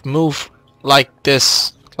 You just move like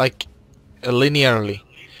this, like linearly.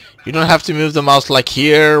 You don't have to move the mouse like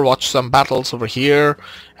here, watch some battles over here,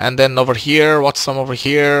 and then over here, watch some over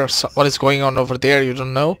here. So what is going on over there, you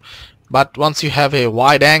don't know. But once you have a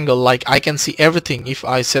wide angle, like I can see everything if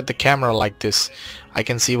I set the camera like this. I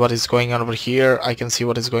can see what is going on over here, I can see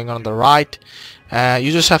what is going on the right.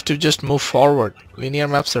 You just have to just move forward. Linear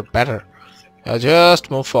maps are better. Just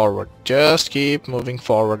move forward. Just keep moving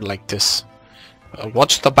forward like this.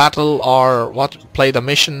 Watch the battle or play the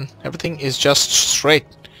mission. Everything is just straight.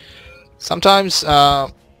 Sometimes,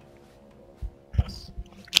 well,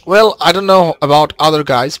 I don't know about other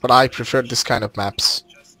guys, but I prefer this kind of maps.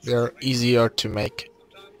 They're easier to make.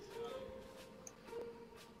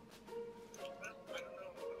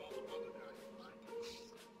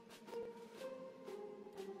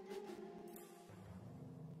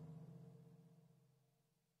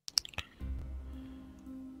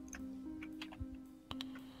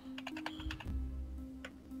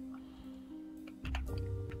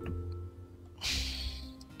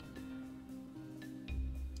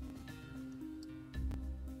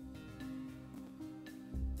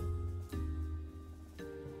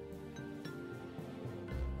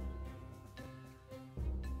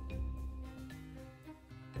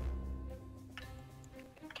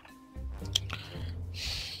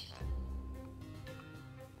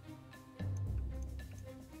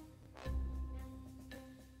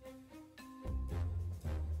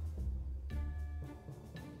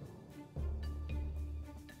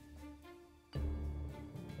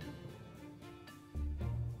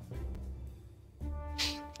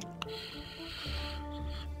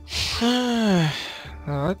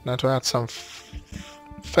 Alright, now to add some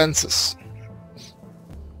fences.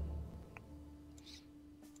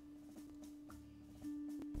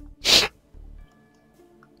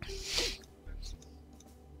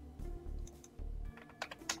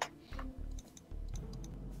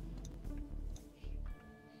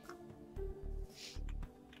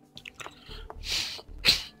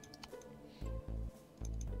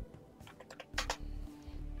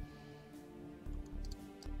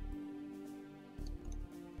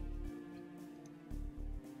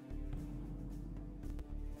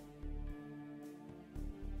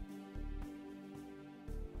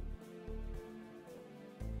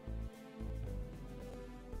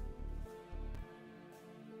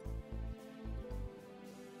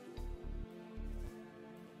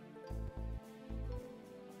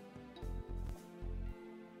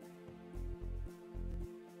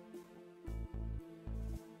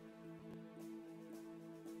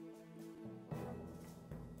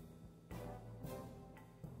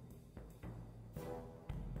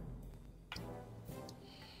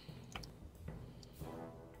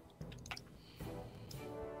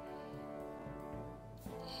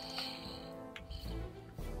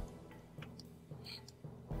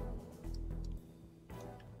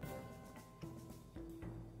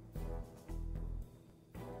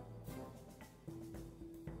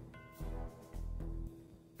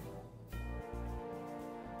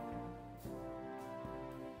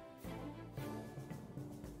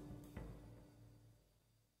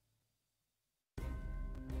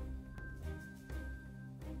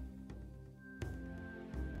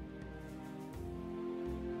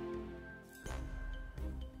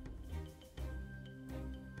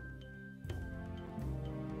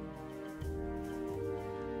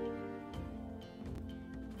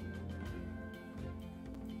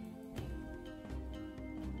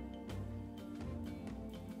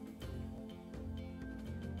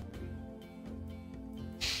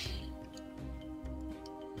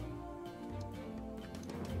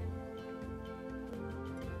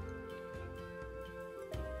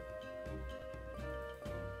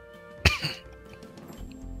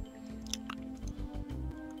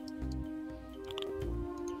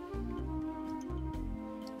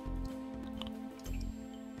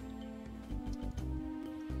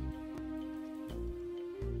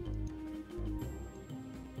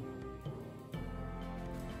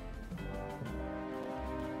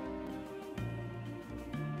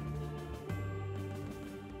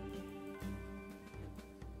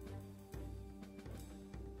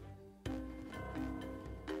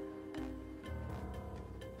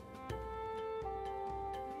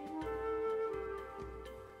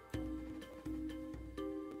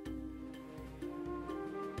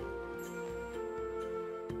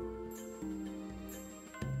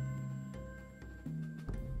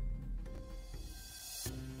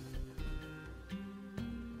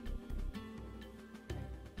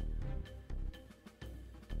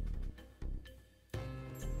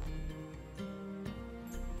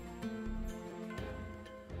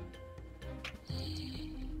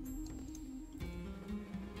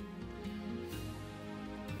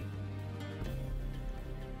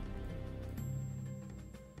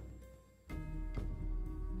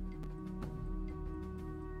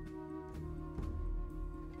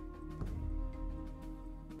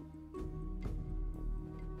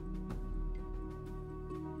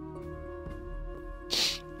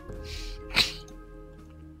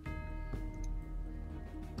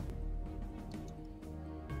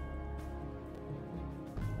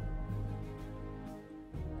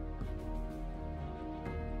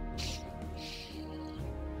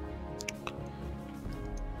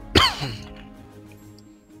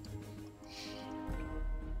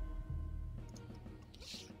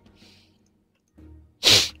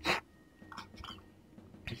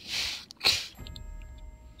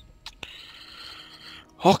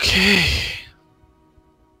 Okay.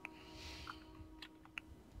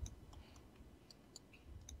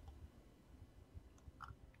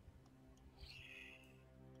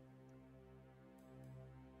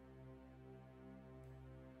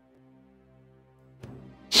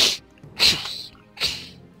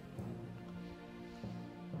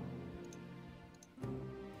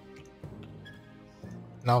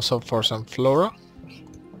 Now for some flora.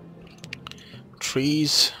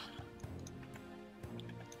 Trees.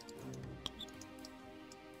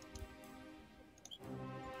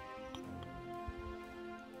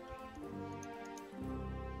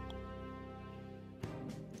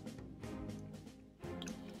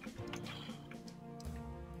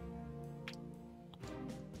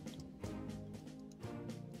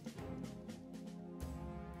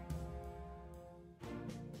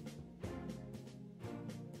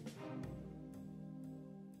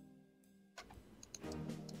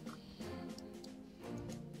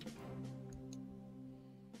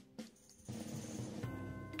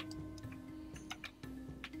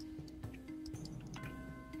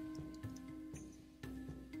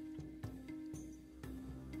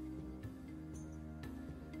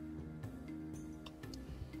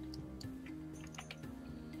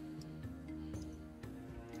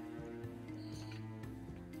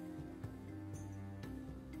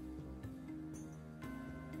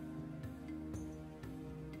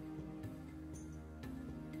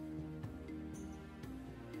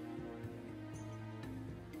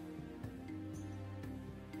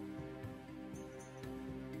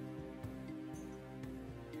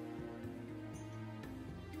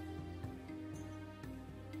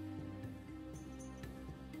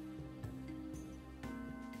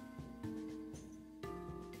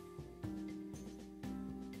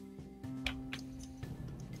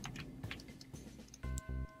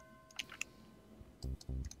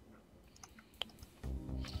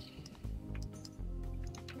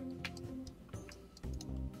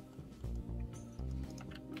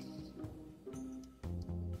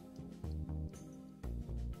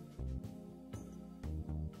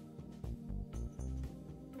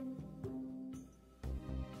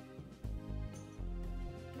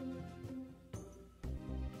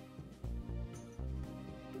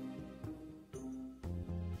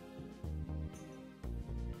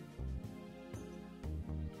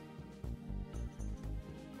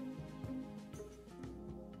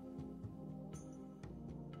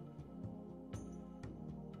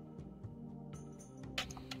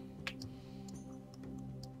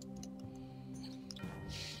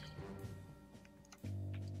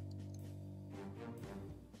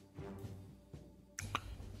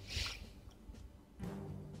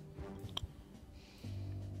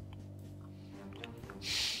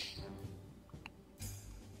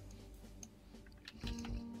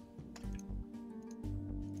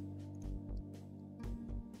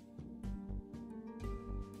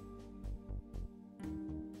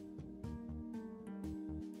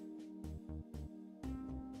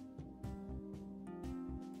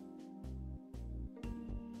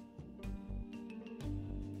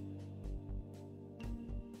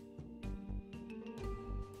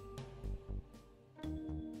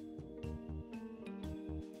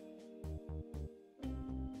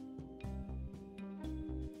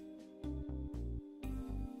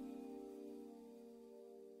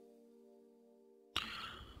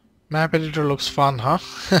 Map editor looks fun,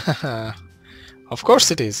 huh? Of course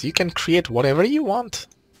it is. You can create whatever you want.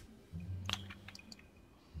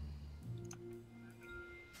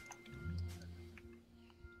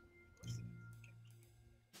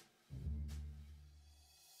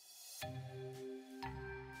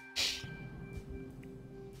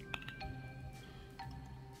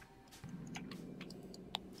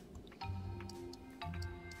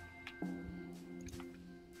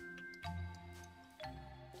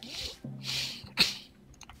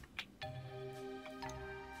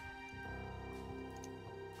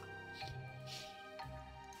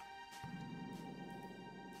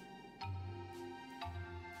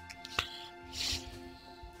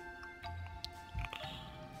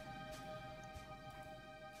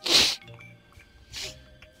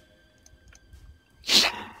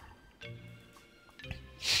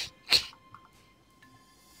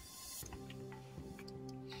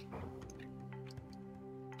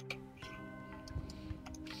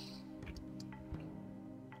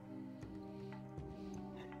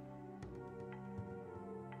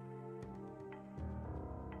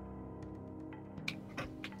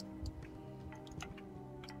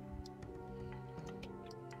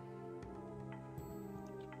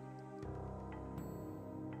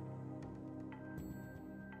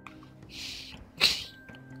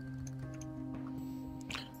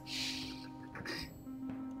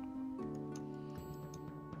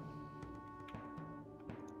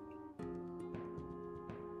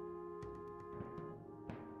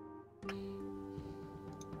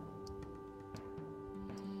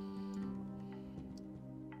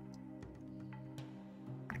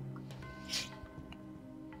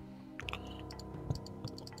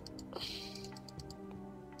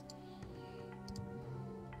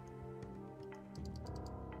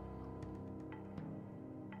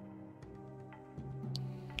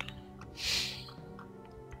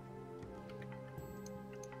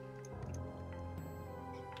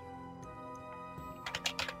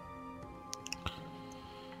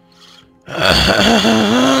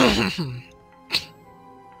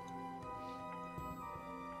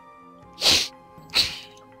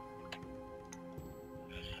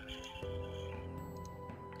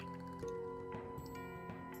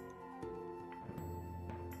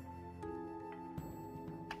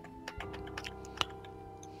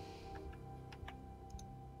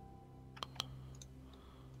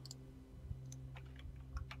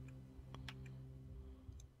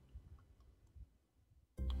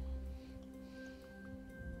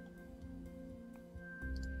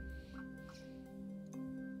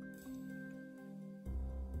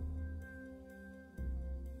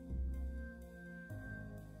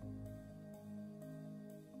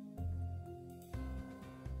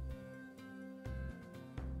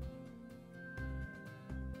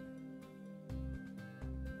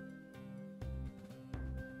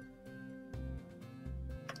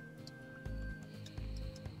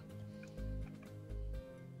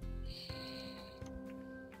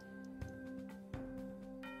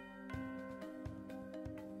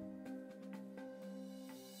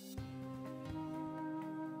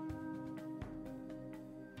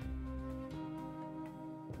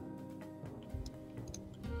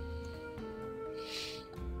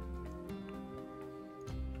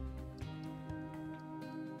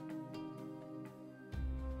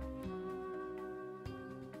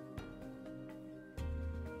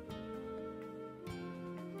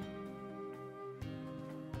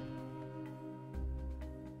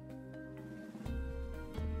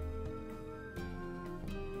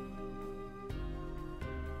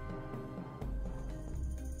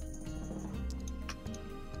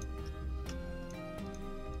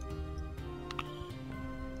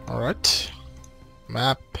 Alright.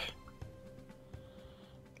 Map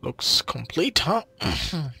looks complete, huh?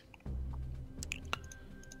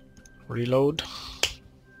 Reload.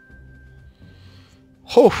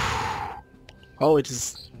 Oh, it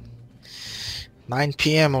is 9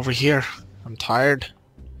 PM over here. I'm tired.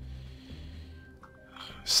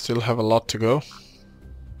 Still have a lot to go.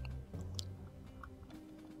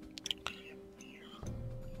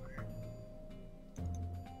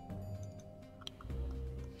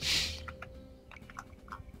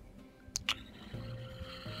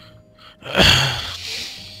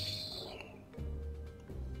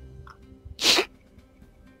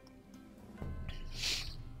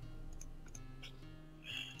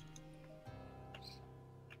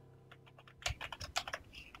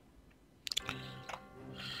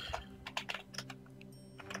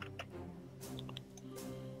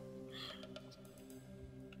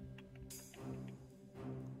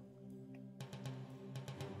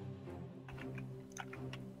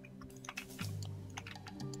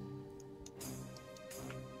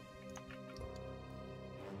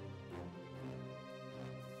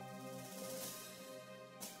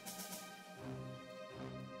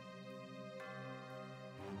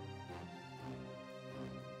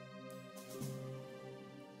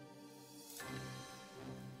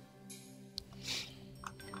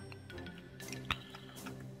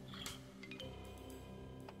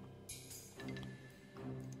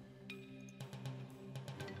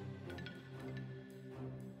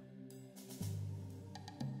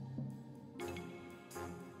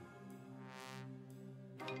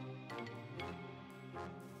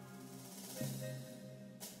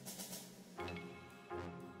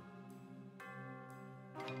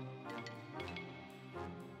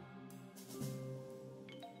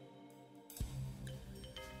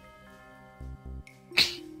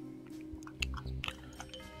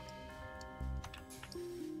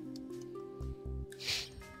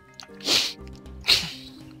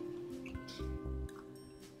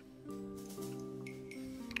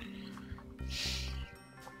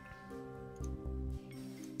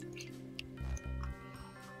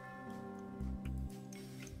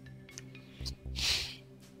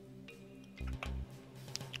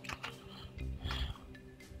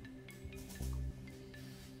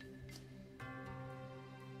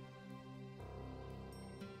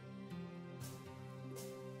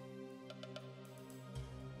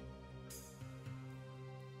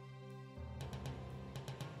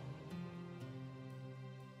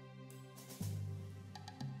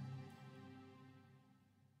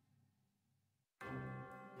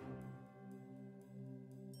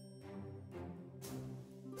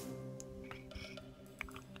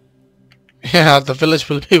 Yeah, the village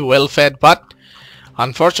will be well fed, but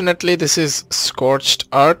unfortunately this is scorched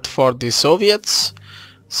earth for the Soviets,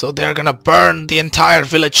 so they're gonna burn the entire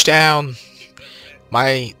village down.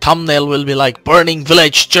 My thumbnail will be like, burning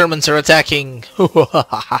village, Germans are attacking.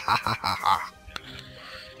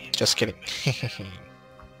 Just kidding.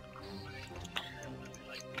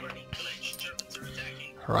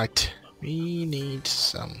 Right, we need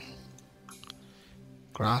some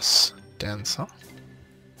grass denser.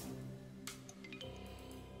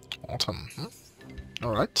 Autumn.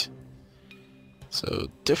 Alright. So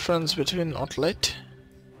difference between outlet.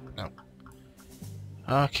 No.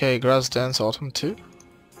 Okay, grass dense autumn 2.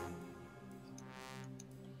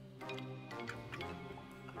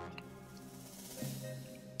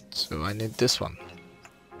 So I need this one.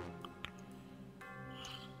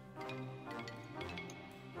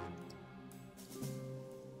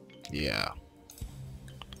 Yeah.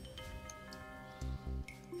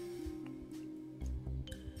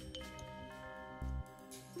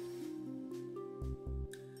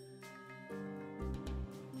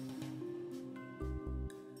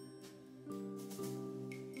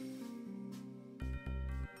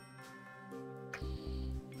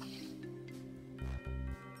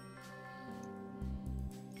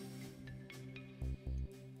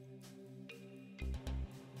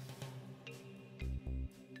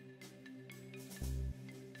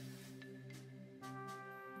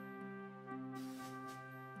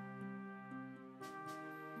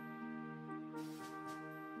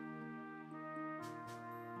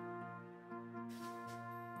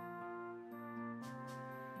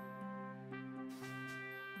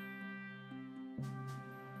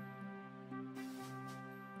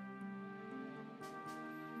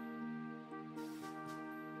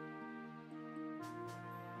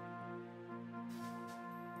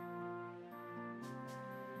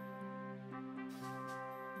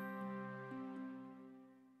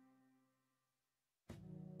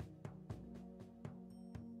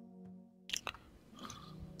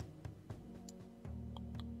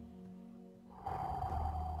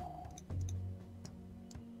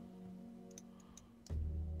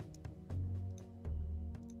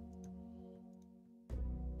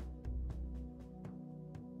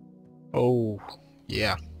 Oh,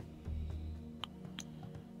 yeah.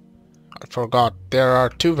 I forgot. There are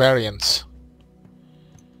two variants.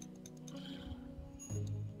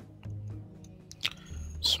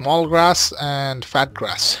 Small grass and fat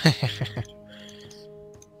grass.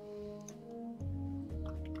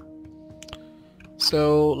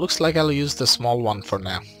 So looks like I'll use the small one for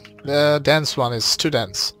now. The dense one is too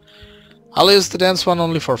dense. I'll use the dense one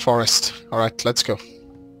only for forest. Alright, let's go.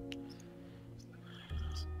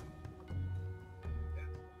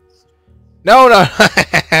 No, no,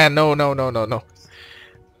 no, no, no, no, no.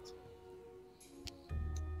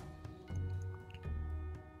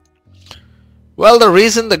 Well, the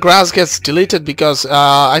reason the grass gets deleted because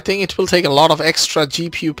I think it will take a lot of extra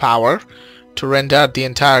GPU power to render the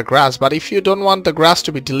entire grass. But if you don't want the grass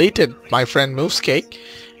to be deleted, my friend Moosecake,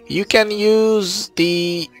 you can use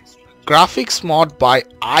the graphics mod by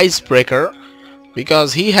Icebreaker,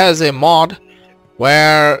 because he has a mod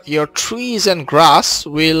where your trees and grass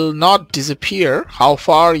will not disappear how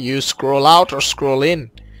far you scroll out or scroll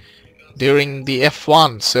in during the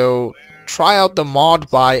F1. So try out the mod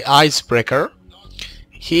by Icebreaker.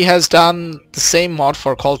 He has done the same mod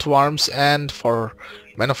for Call to Arms and for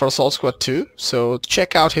Men of Assault Squad 2. So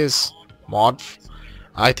check out his mod.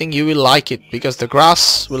 I think you will like it because the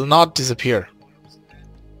grass will not disappear.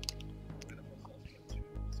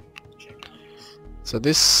 So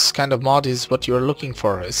this kind of mod is what you're looking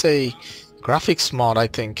for. It's a graphics mod, I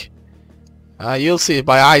think. You'll see it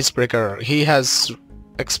by Icebreaker. He has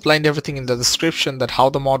explained everything in the description, that how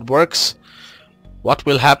the mod works, what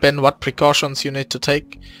will happen, what precautions you need to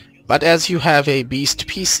take. But as you have a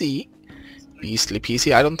beastly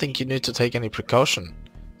PC, I don't think you need to take any precaution.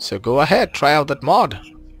 So go ahead, try out that mod.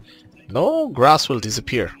 No grass will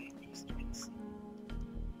disappear.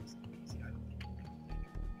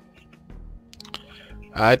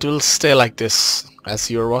 It will stay like this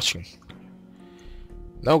as you're watching.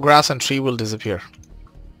 No grass and tree will disappear.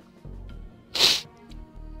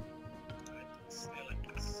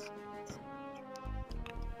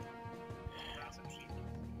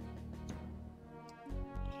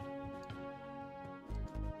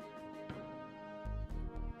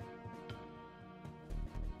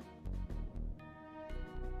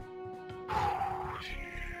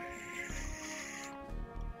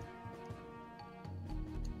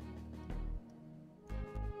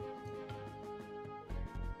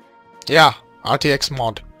 Yeah, RTX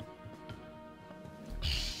mod.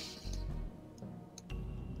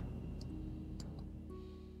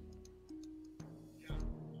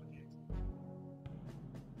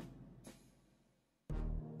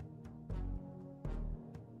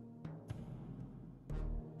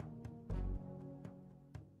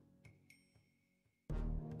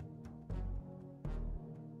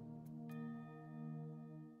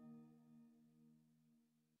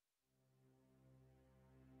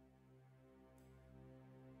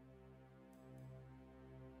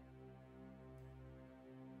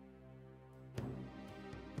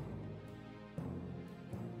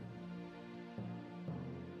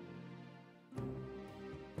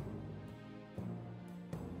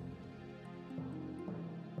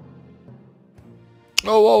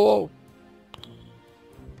 Oh, whoa, whoa.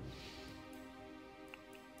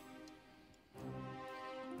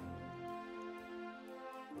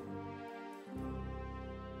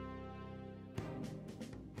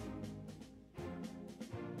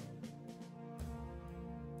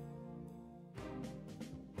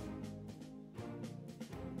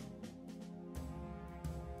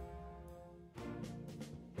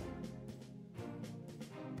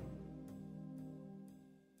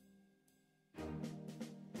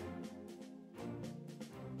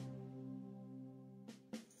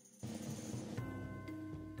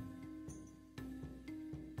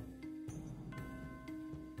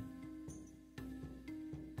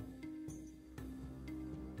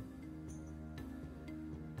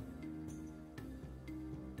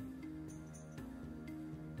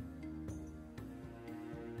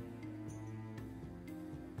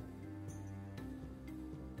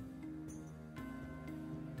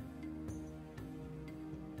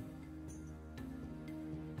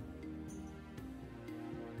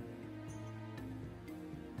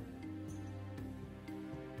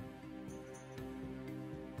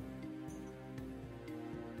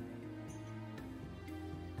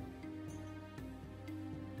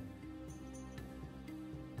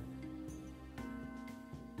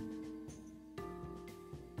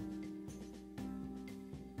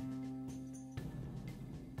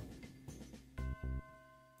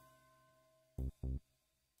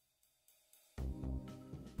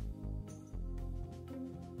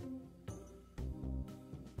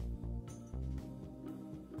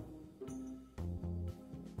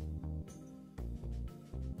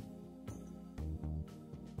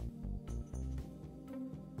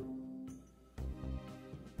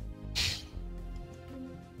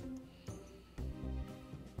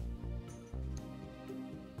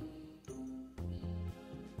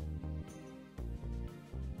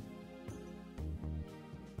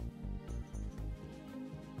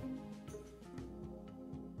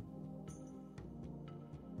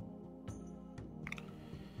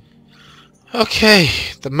 Okay,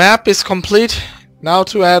 the map is complete. Now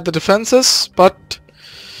to add the defenses, but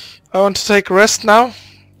I want to take a rest now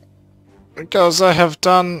because I have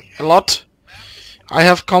done a lot. I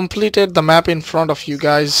have completed the map in front of you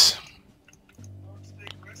guys.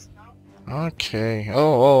 Okay.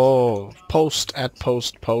 Oh. Post, add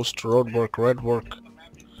post, roadwork,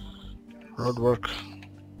 roadwork.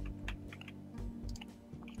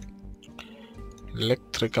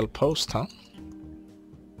 Electrical post, huh?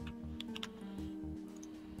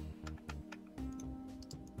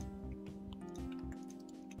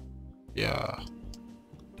 Yeah.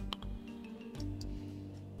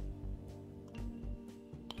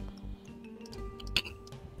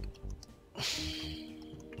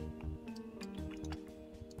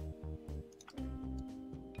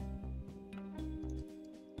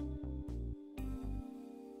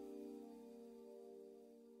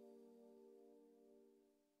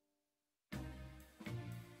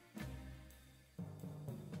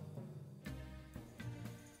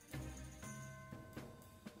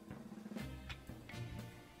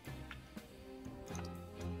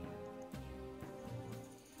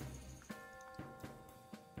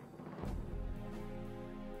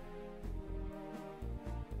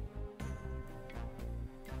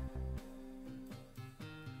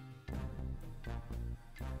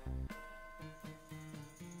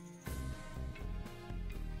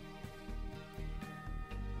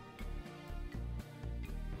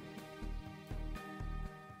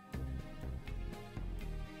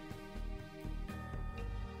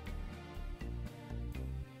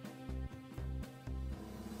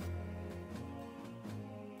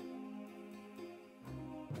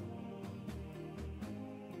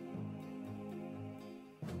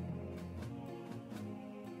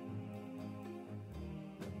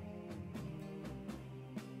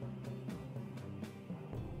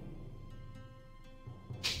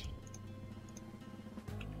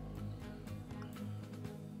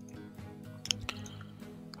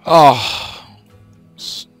 Oh,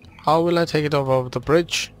 how will I take it over the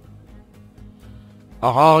bridge?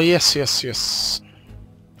 Oh, yes.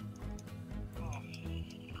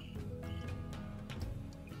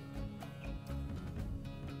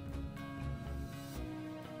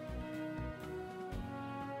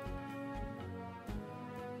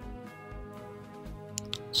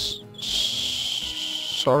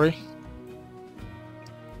 Sorry.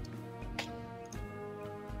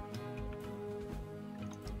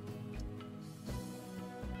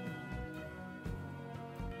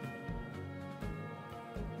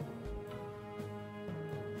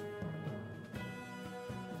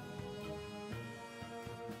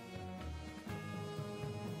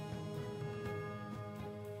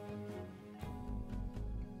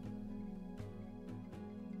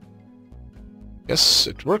 Yes,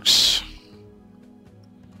 it works.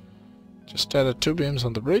 Just added 2 beams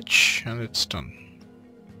on the bridge and it's done.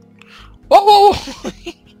 Whoa! Whoa!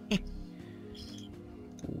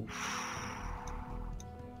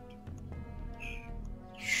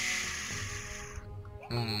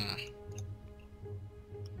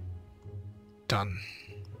 Done.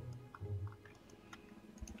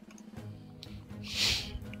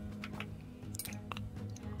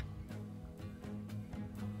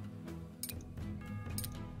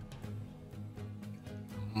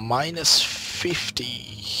 Minus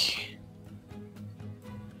 50.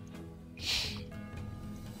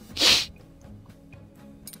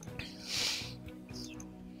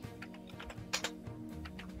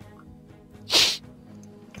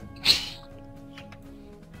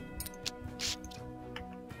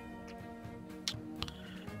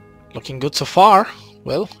 Looking good so far.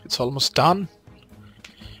 Well, it's almost done.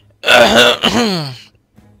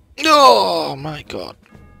 Oh my god.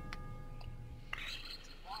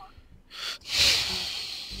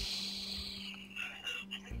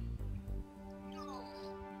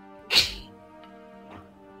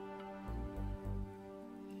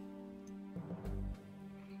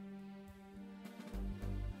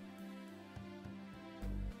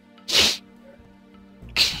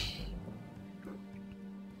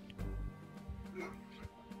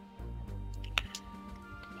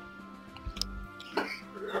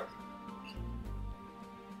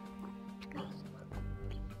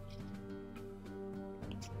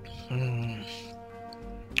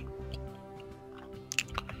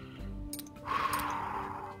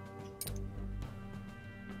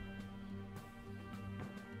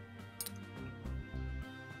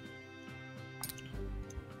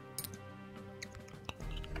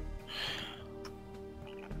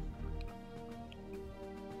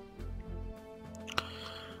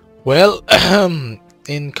 Well,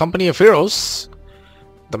 in Company of Heroes,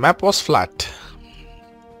 the map was flat.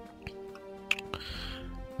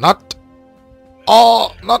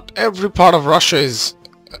 Not every part of Russia is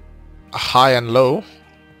high and low.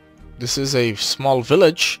 This is a small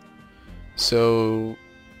village, so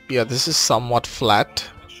yeah, this is somewhat flat.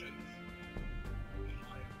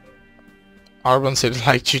 Urban city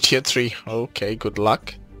like GTA 3. Okay, good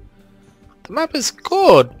luck. The map is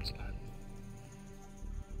good.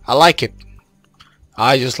 I like it.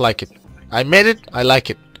 I just like it. I made it. I like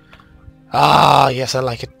it. Ah, yes, I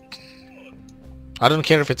like it. I don't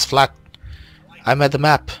care if it's flat. I made the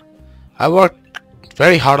map. I worked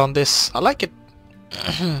very hard on this. I like it.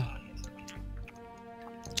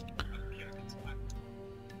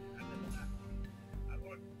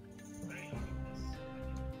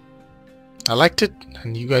 I liked it,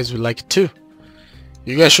 and you guys will like it too.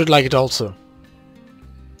 You guys should like it also.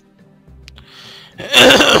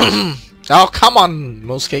 Oh, come on,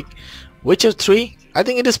 Moosecake. Witcher 3? I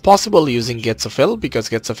think it is possible using Getsafel, because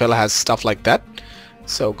Getsafel has stuff like that.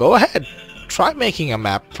 So go ahead. Try making a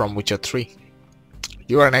map from Witcher 3.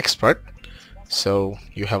 You are an expert, so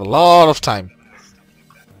you have a lot of time.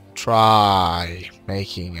 Try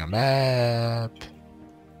making a map.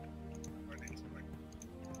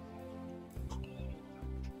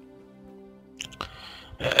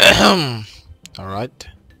 Alright.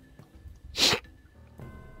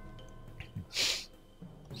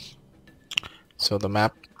 So the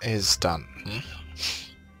map is done.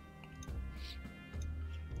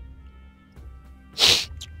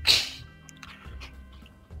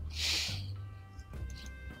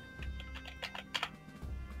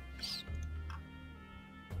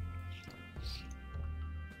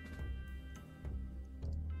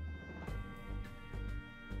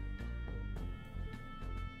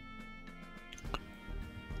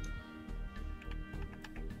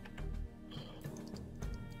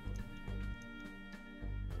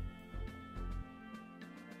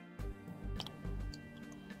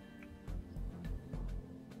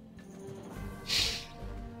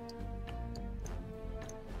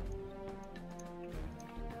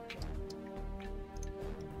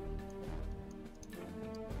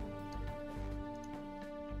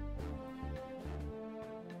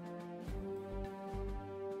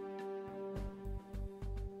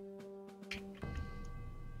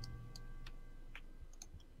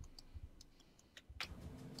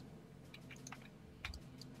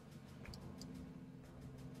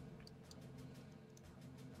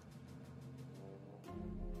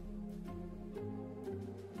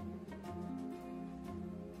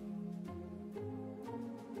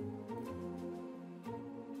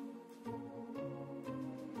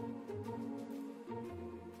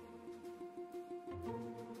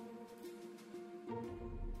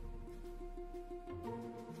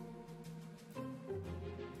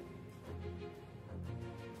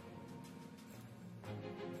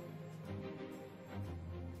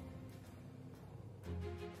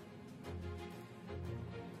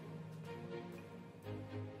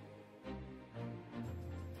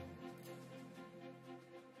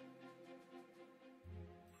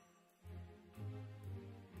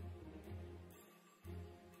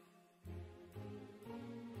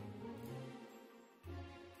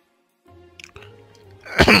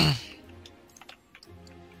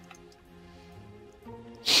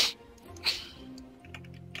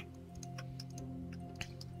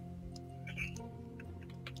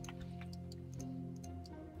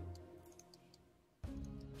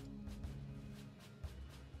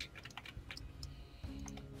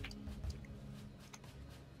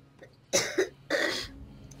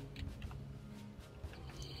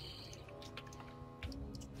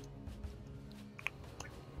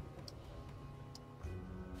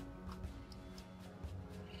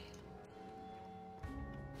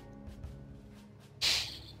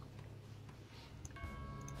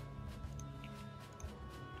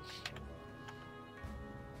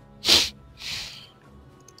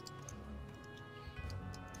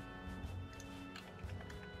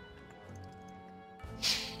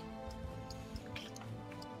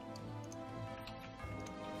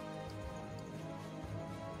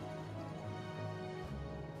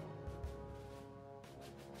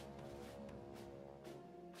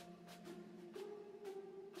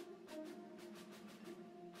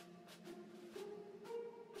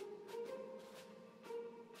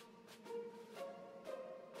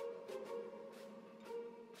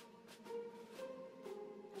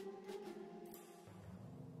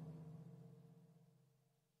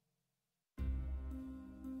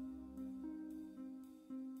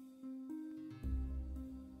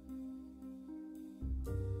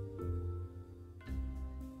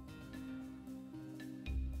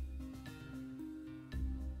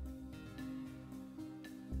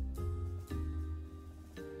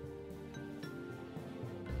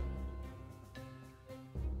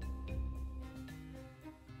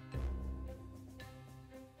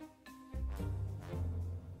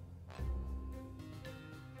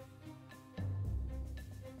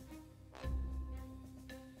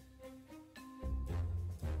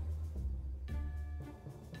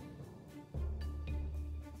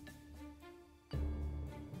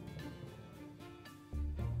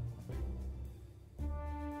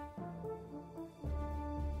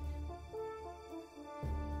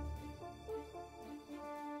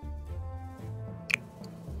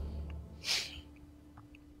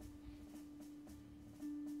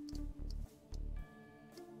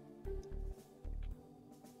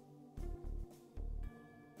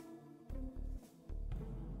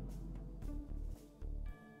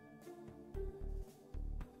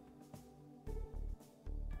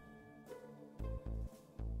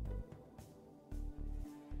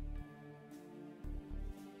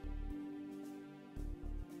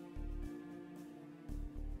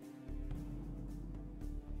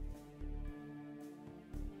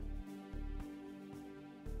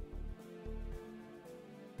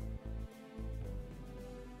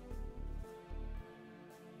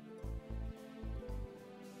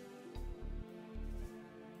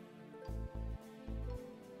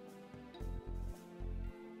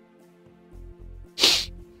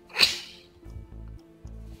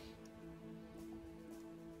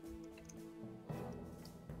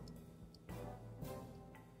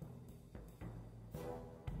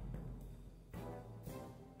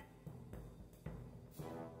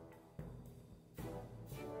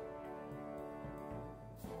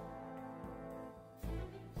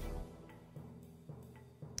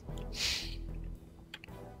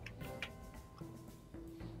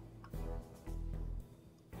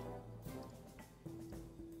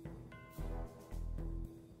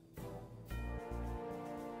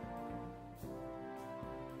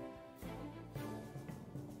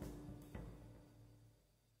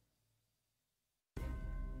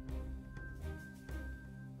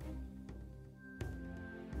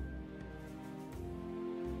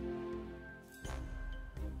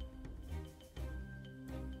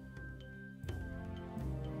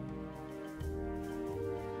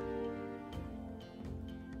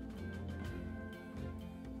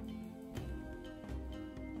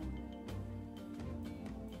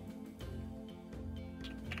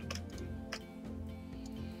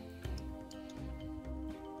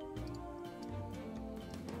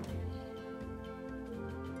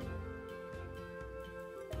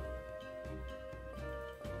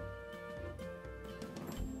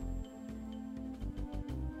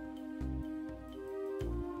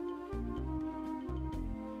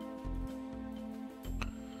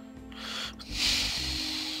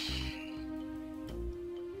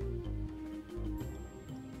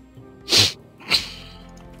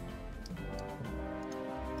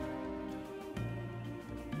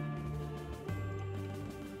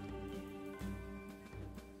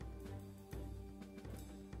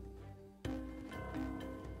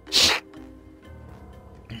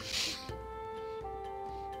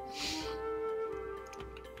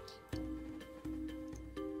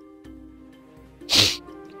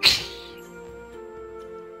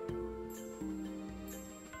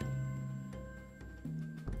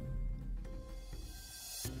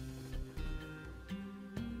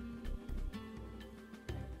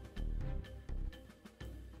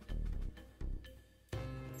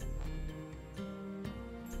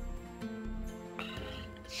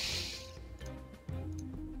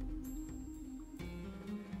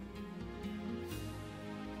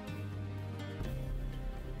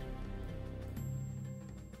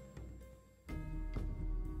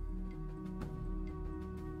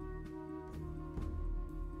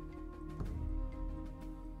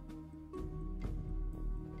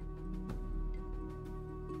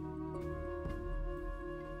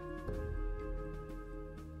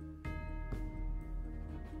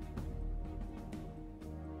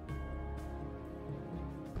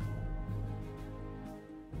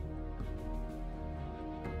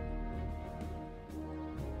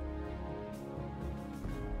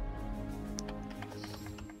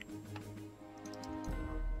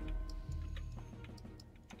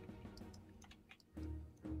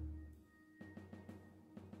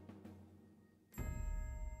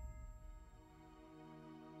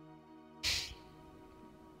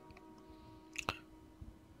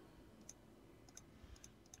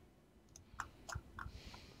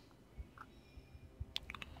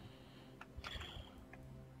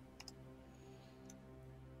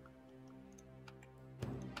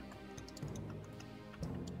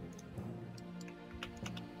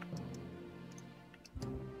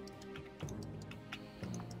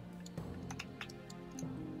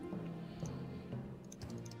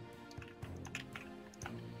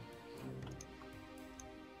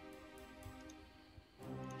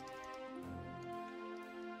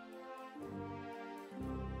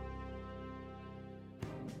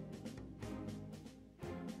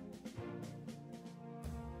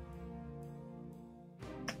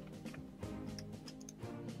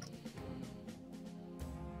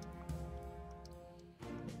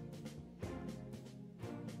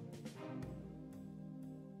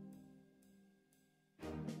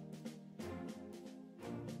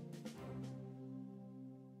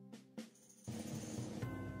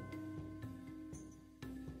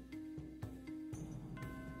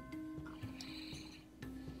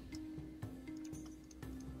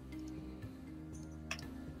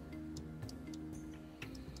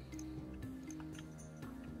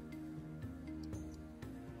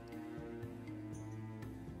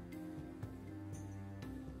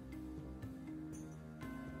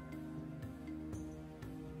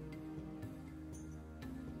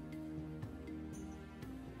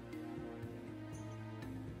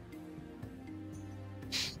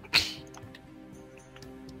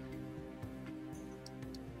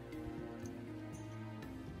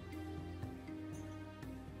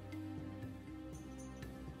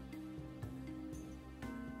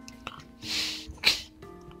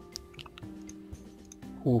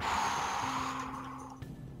 Oof.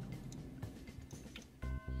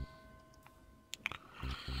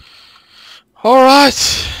 All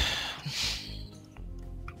right.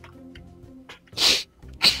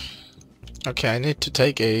 Okay, I need to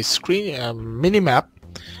take a mini map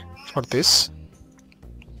for this.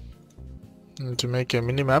 And to make a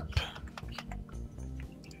mini map.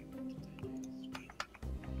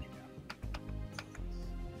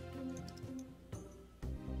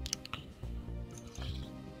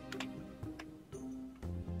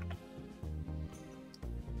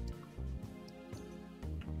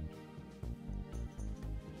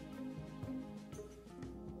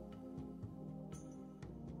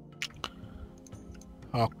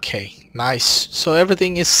 Okay, nice. So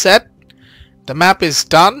everything is set. The map is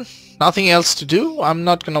done. Nothing else to do. I'm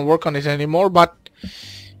not gonna work on it anymore, but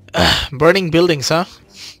burning buildings, huh?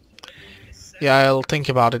 Yeah, I'll think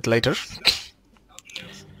about it later.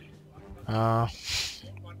 Yeah,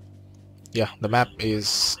 the map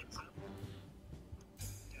is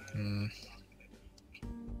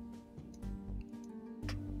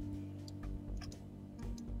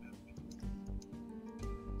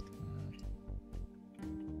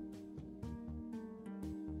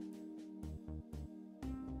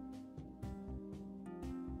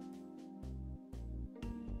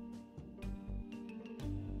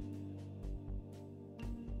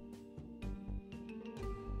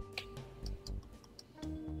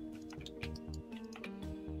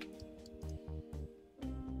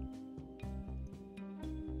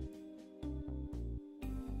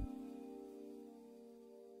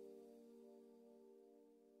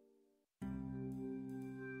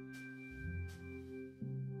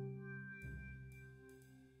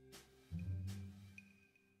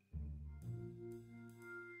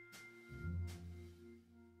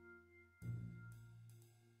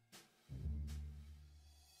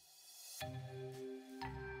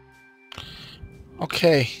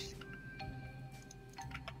okay.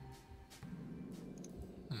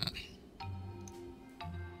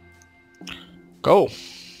 Go.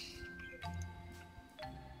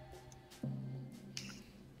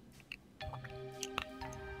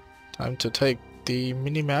 Time to take the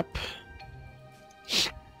mini map.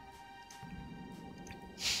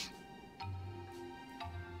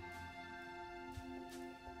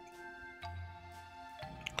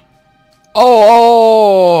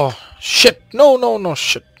 Oh, shit. No,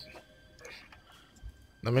 shit.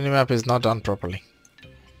 The mini map is not done properly.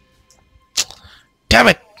 Damn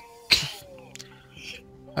it.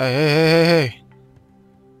 Hey.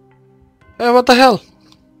 Hey, what the hell?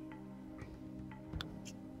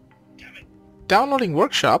 Downloading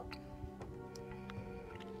workshop?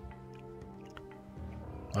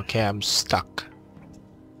 Okay, I'm stuck.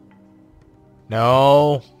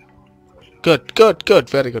 No. Good.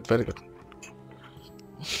 Very good.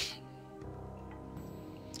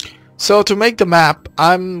 So to make the map,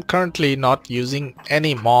 I'm currently not using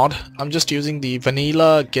any mod. I'm just using the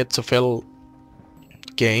vanilla Get to Fill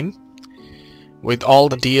game. With all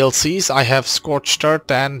the DLCs, I have Scorched Earth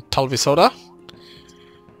and Talvisoda.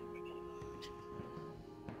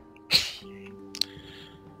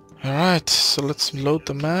 Alright, so let's load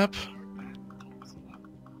the map.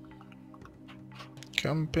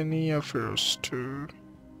 Company of Heroes 2.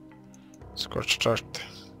 Scorched Earth.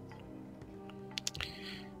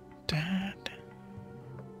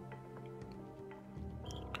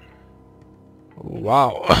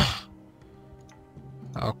 Wow.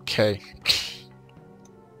 Okay.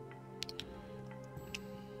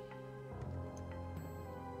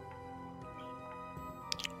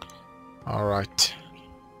 All right.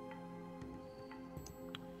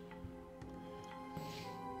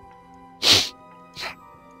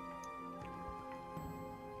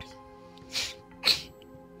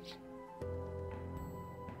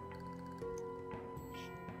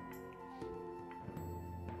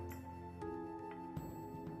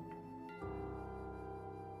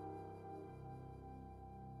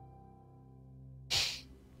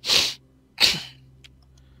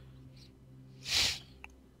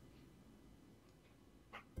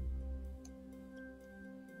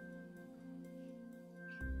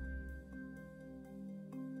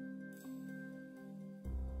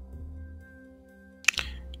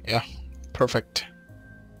 Yeah, perfect.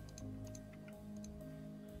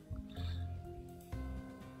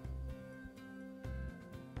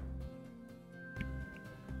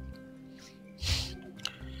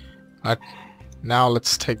 Now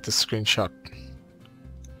let's take the screenshot.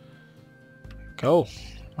 Go.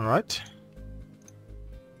 All right.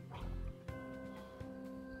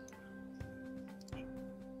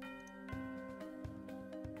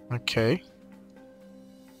 Okay.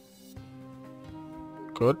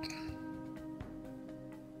 Good.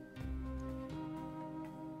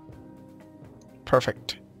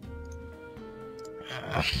 Perfect.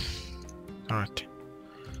 Alright.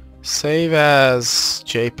 Save as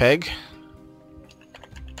JPEG.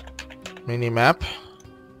 Minimap.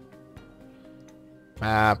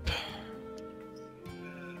 Map.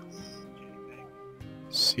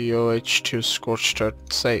 COH2 scorched earth.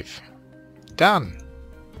 Save. Done.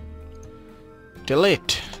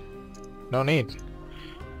 Delete. No need.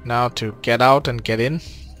 Now to get out and get in.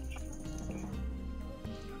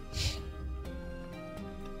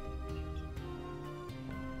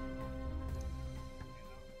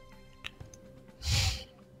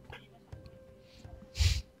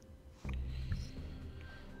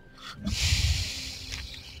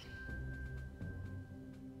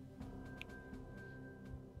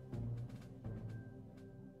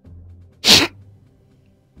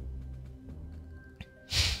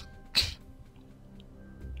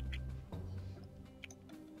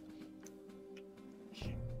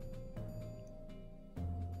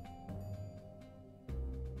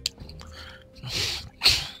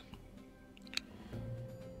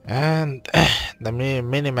 And the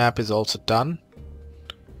mini-map is also done.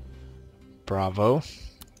 Bravo.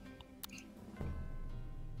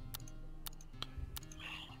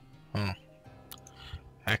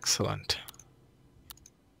 Excellent.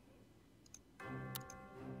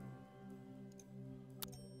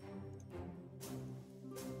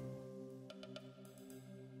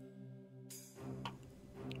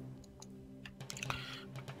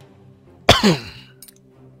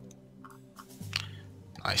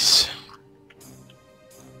 Nice.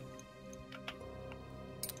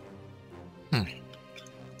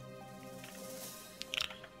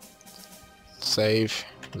 Save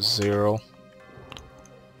 0.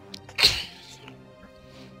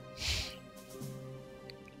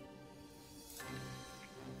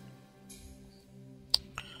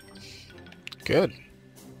 Good.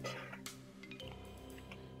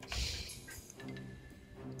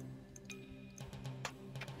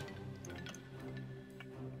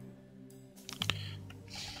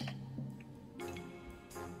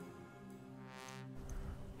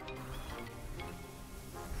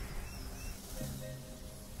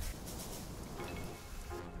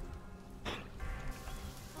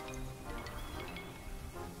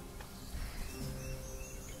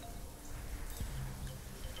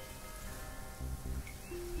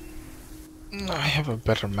 I have a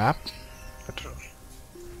better map.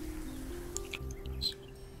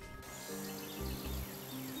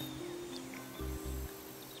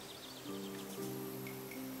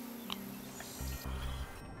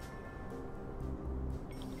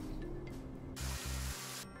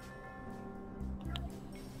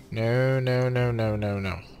 No, no, no, no, no,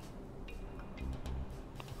 no.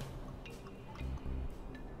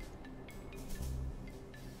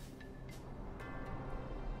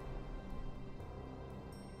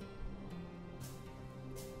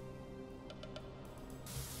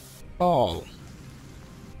 All.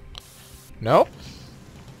 Nope.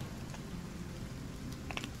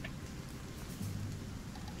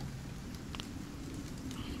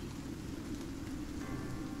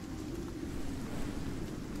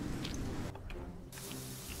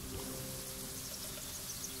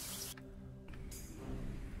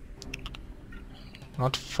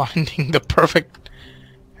 Not finding the perfect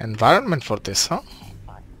environment for this, huh?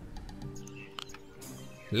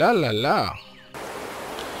 La la la.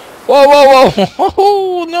 Whoa, whoa, whoa!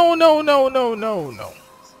 Oh, no, no, no, no, no, no.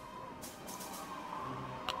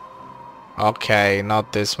 Okay,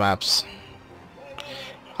 not this maps.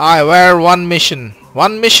 Where one mission?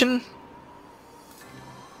 One mission?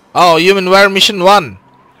 Oh, you mean where mission 1?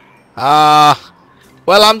 Well,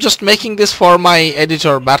 I'm just making this for my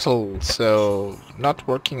editor battle, so not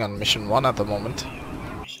working on mission 1 at the moment.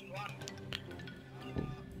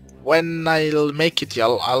 When I'll make it,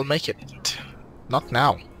 I'll make it. Not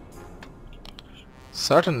now.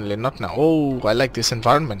 Certainly not now. Oh, I like this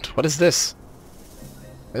environment. What is this?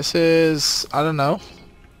 This is... I don't know.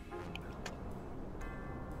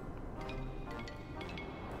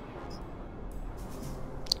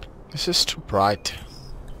 This is too bright.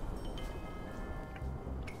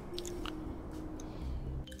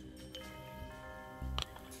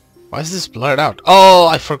 Why is this blurred out? Oh,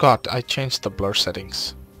 I forgot. I changed the blur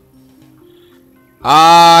settings.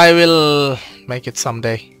 I will make it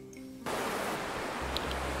someday.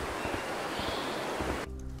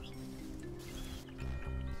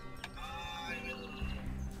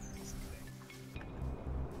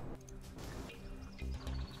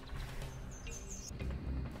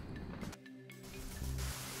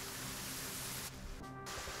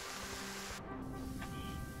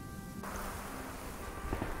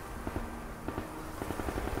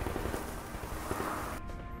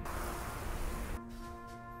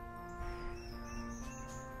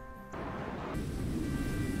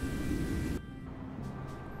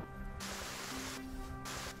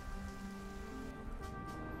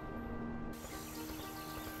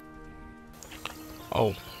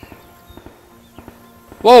 Oh.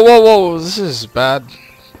 Whoa, whoa, whoa, this is bad.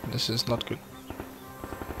 This is not good.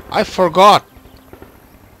 I forgot.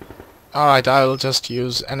 Alright, I'll just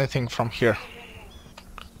use anything from here.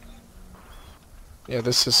 Yeah,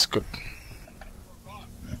 this is good.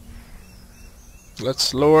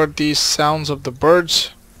 Let's lower these sounds of the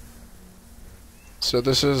birds. So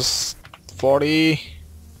this is 40.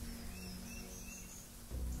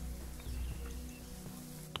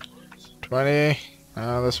 20.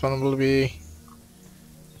 This one will be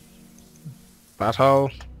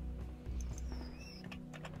battle.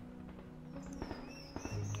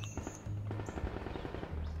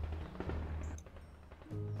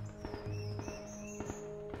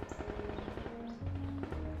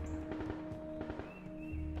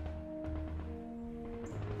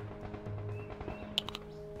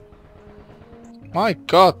 My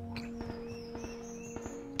God,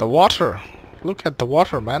 the water. Look at the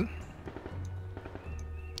water, man.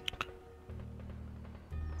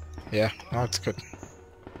 Yeah, now it's good.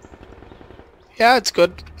 Yeah, it's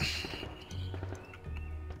good.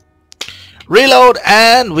 Reload,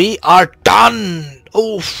 and we are done.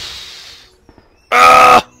 Oof.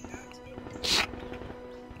 Ah!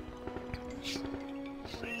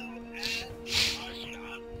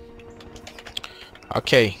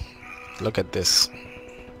 Okay, look at this.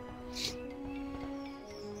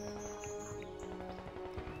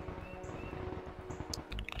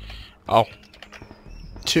 Oh,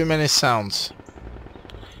 too many sounds.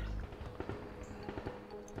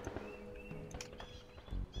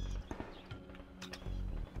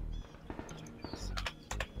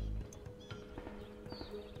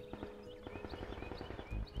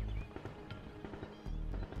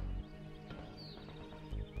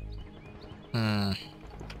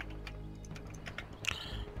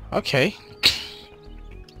 Okay.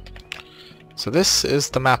 So this is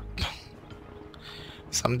the map.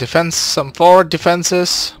 Some defense, some forward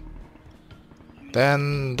defenses.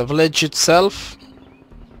 Then the village itself.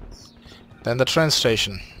 Then the train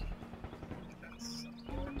station.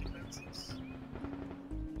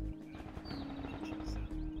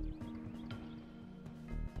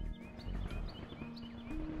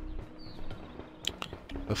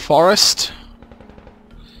 The forest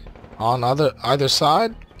on either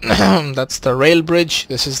side. That's the rail bridge.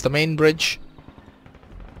 This is the main bridge.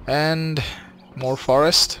 And more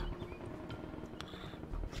forest.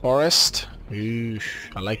 Forest. Ooh,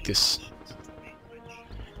 I like this.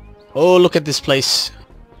 Oh, look at this place.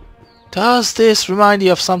 Does this remind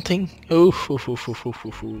you of something? Ooh,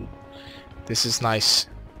 this is nice.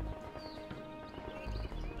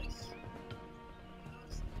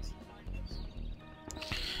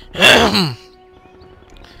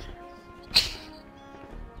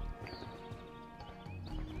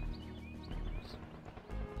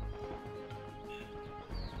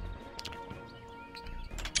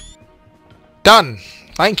 Done.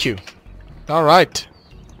 Thank you. All right.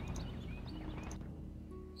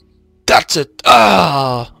 That's it.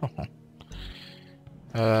 Ah.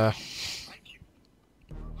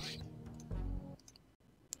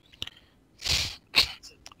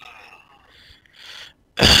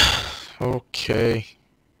 Okay.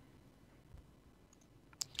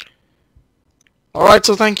 Alright,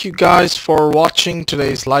 so thank you guys for watching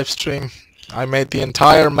today's live stream. I made the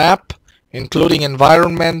entire map, including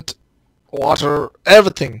environment, water,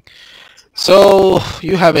 everything. So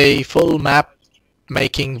you have a full map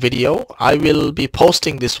making video. I will be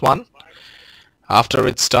posting this one after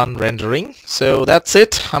it's done rendering. So that's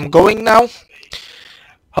it. I'm going now.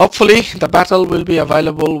 Hopefully the battle will be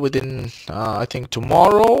available within I think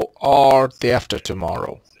tomorrow or day after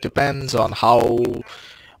tomorrow. Depends on how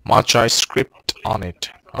much I script on it.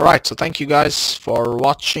 Alright, so thank you guys for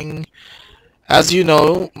watching. As you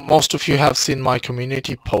know, most of you have seen my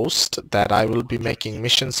community post that I will be making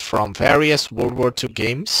missions from various World War II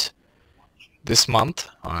games this month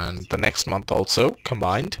and the next month also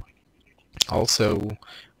combined. Also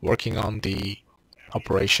working on the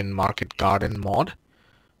Operation Market Garden mod.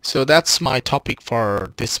 So that's my topic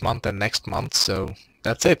for this month and next month. So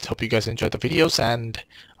that's it. Hope you guys enjoyed the videos and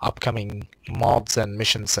upcoming mods and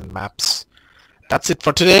missions and maps. That's it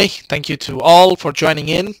for today. Thank you to all for joining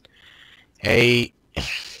in. A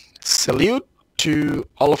salute to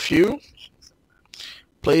all of you.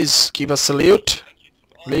 Please give a salute.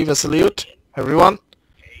 Leave a salute, everyone.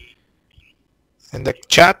 In the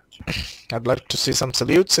chat. I'd like to see some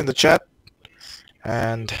salutes in the chat.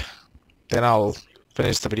 And then I'll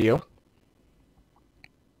finish the video.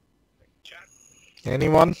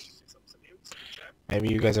 Anyone? Maybe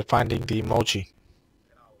you guys are finding the emoji.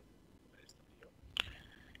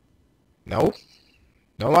 No?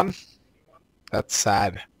 No one? That's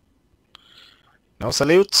sad. No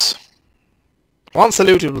salutes? One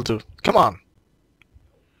salute will do. Come on.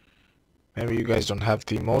 Maybe you guys don't have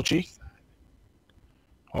the emoji.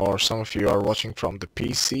 Or some of you are watching from the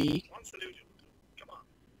PC.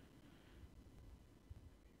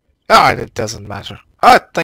 Alright, it doesn't matter. Alright,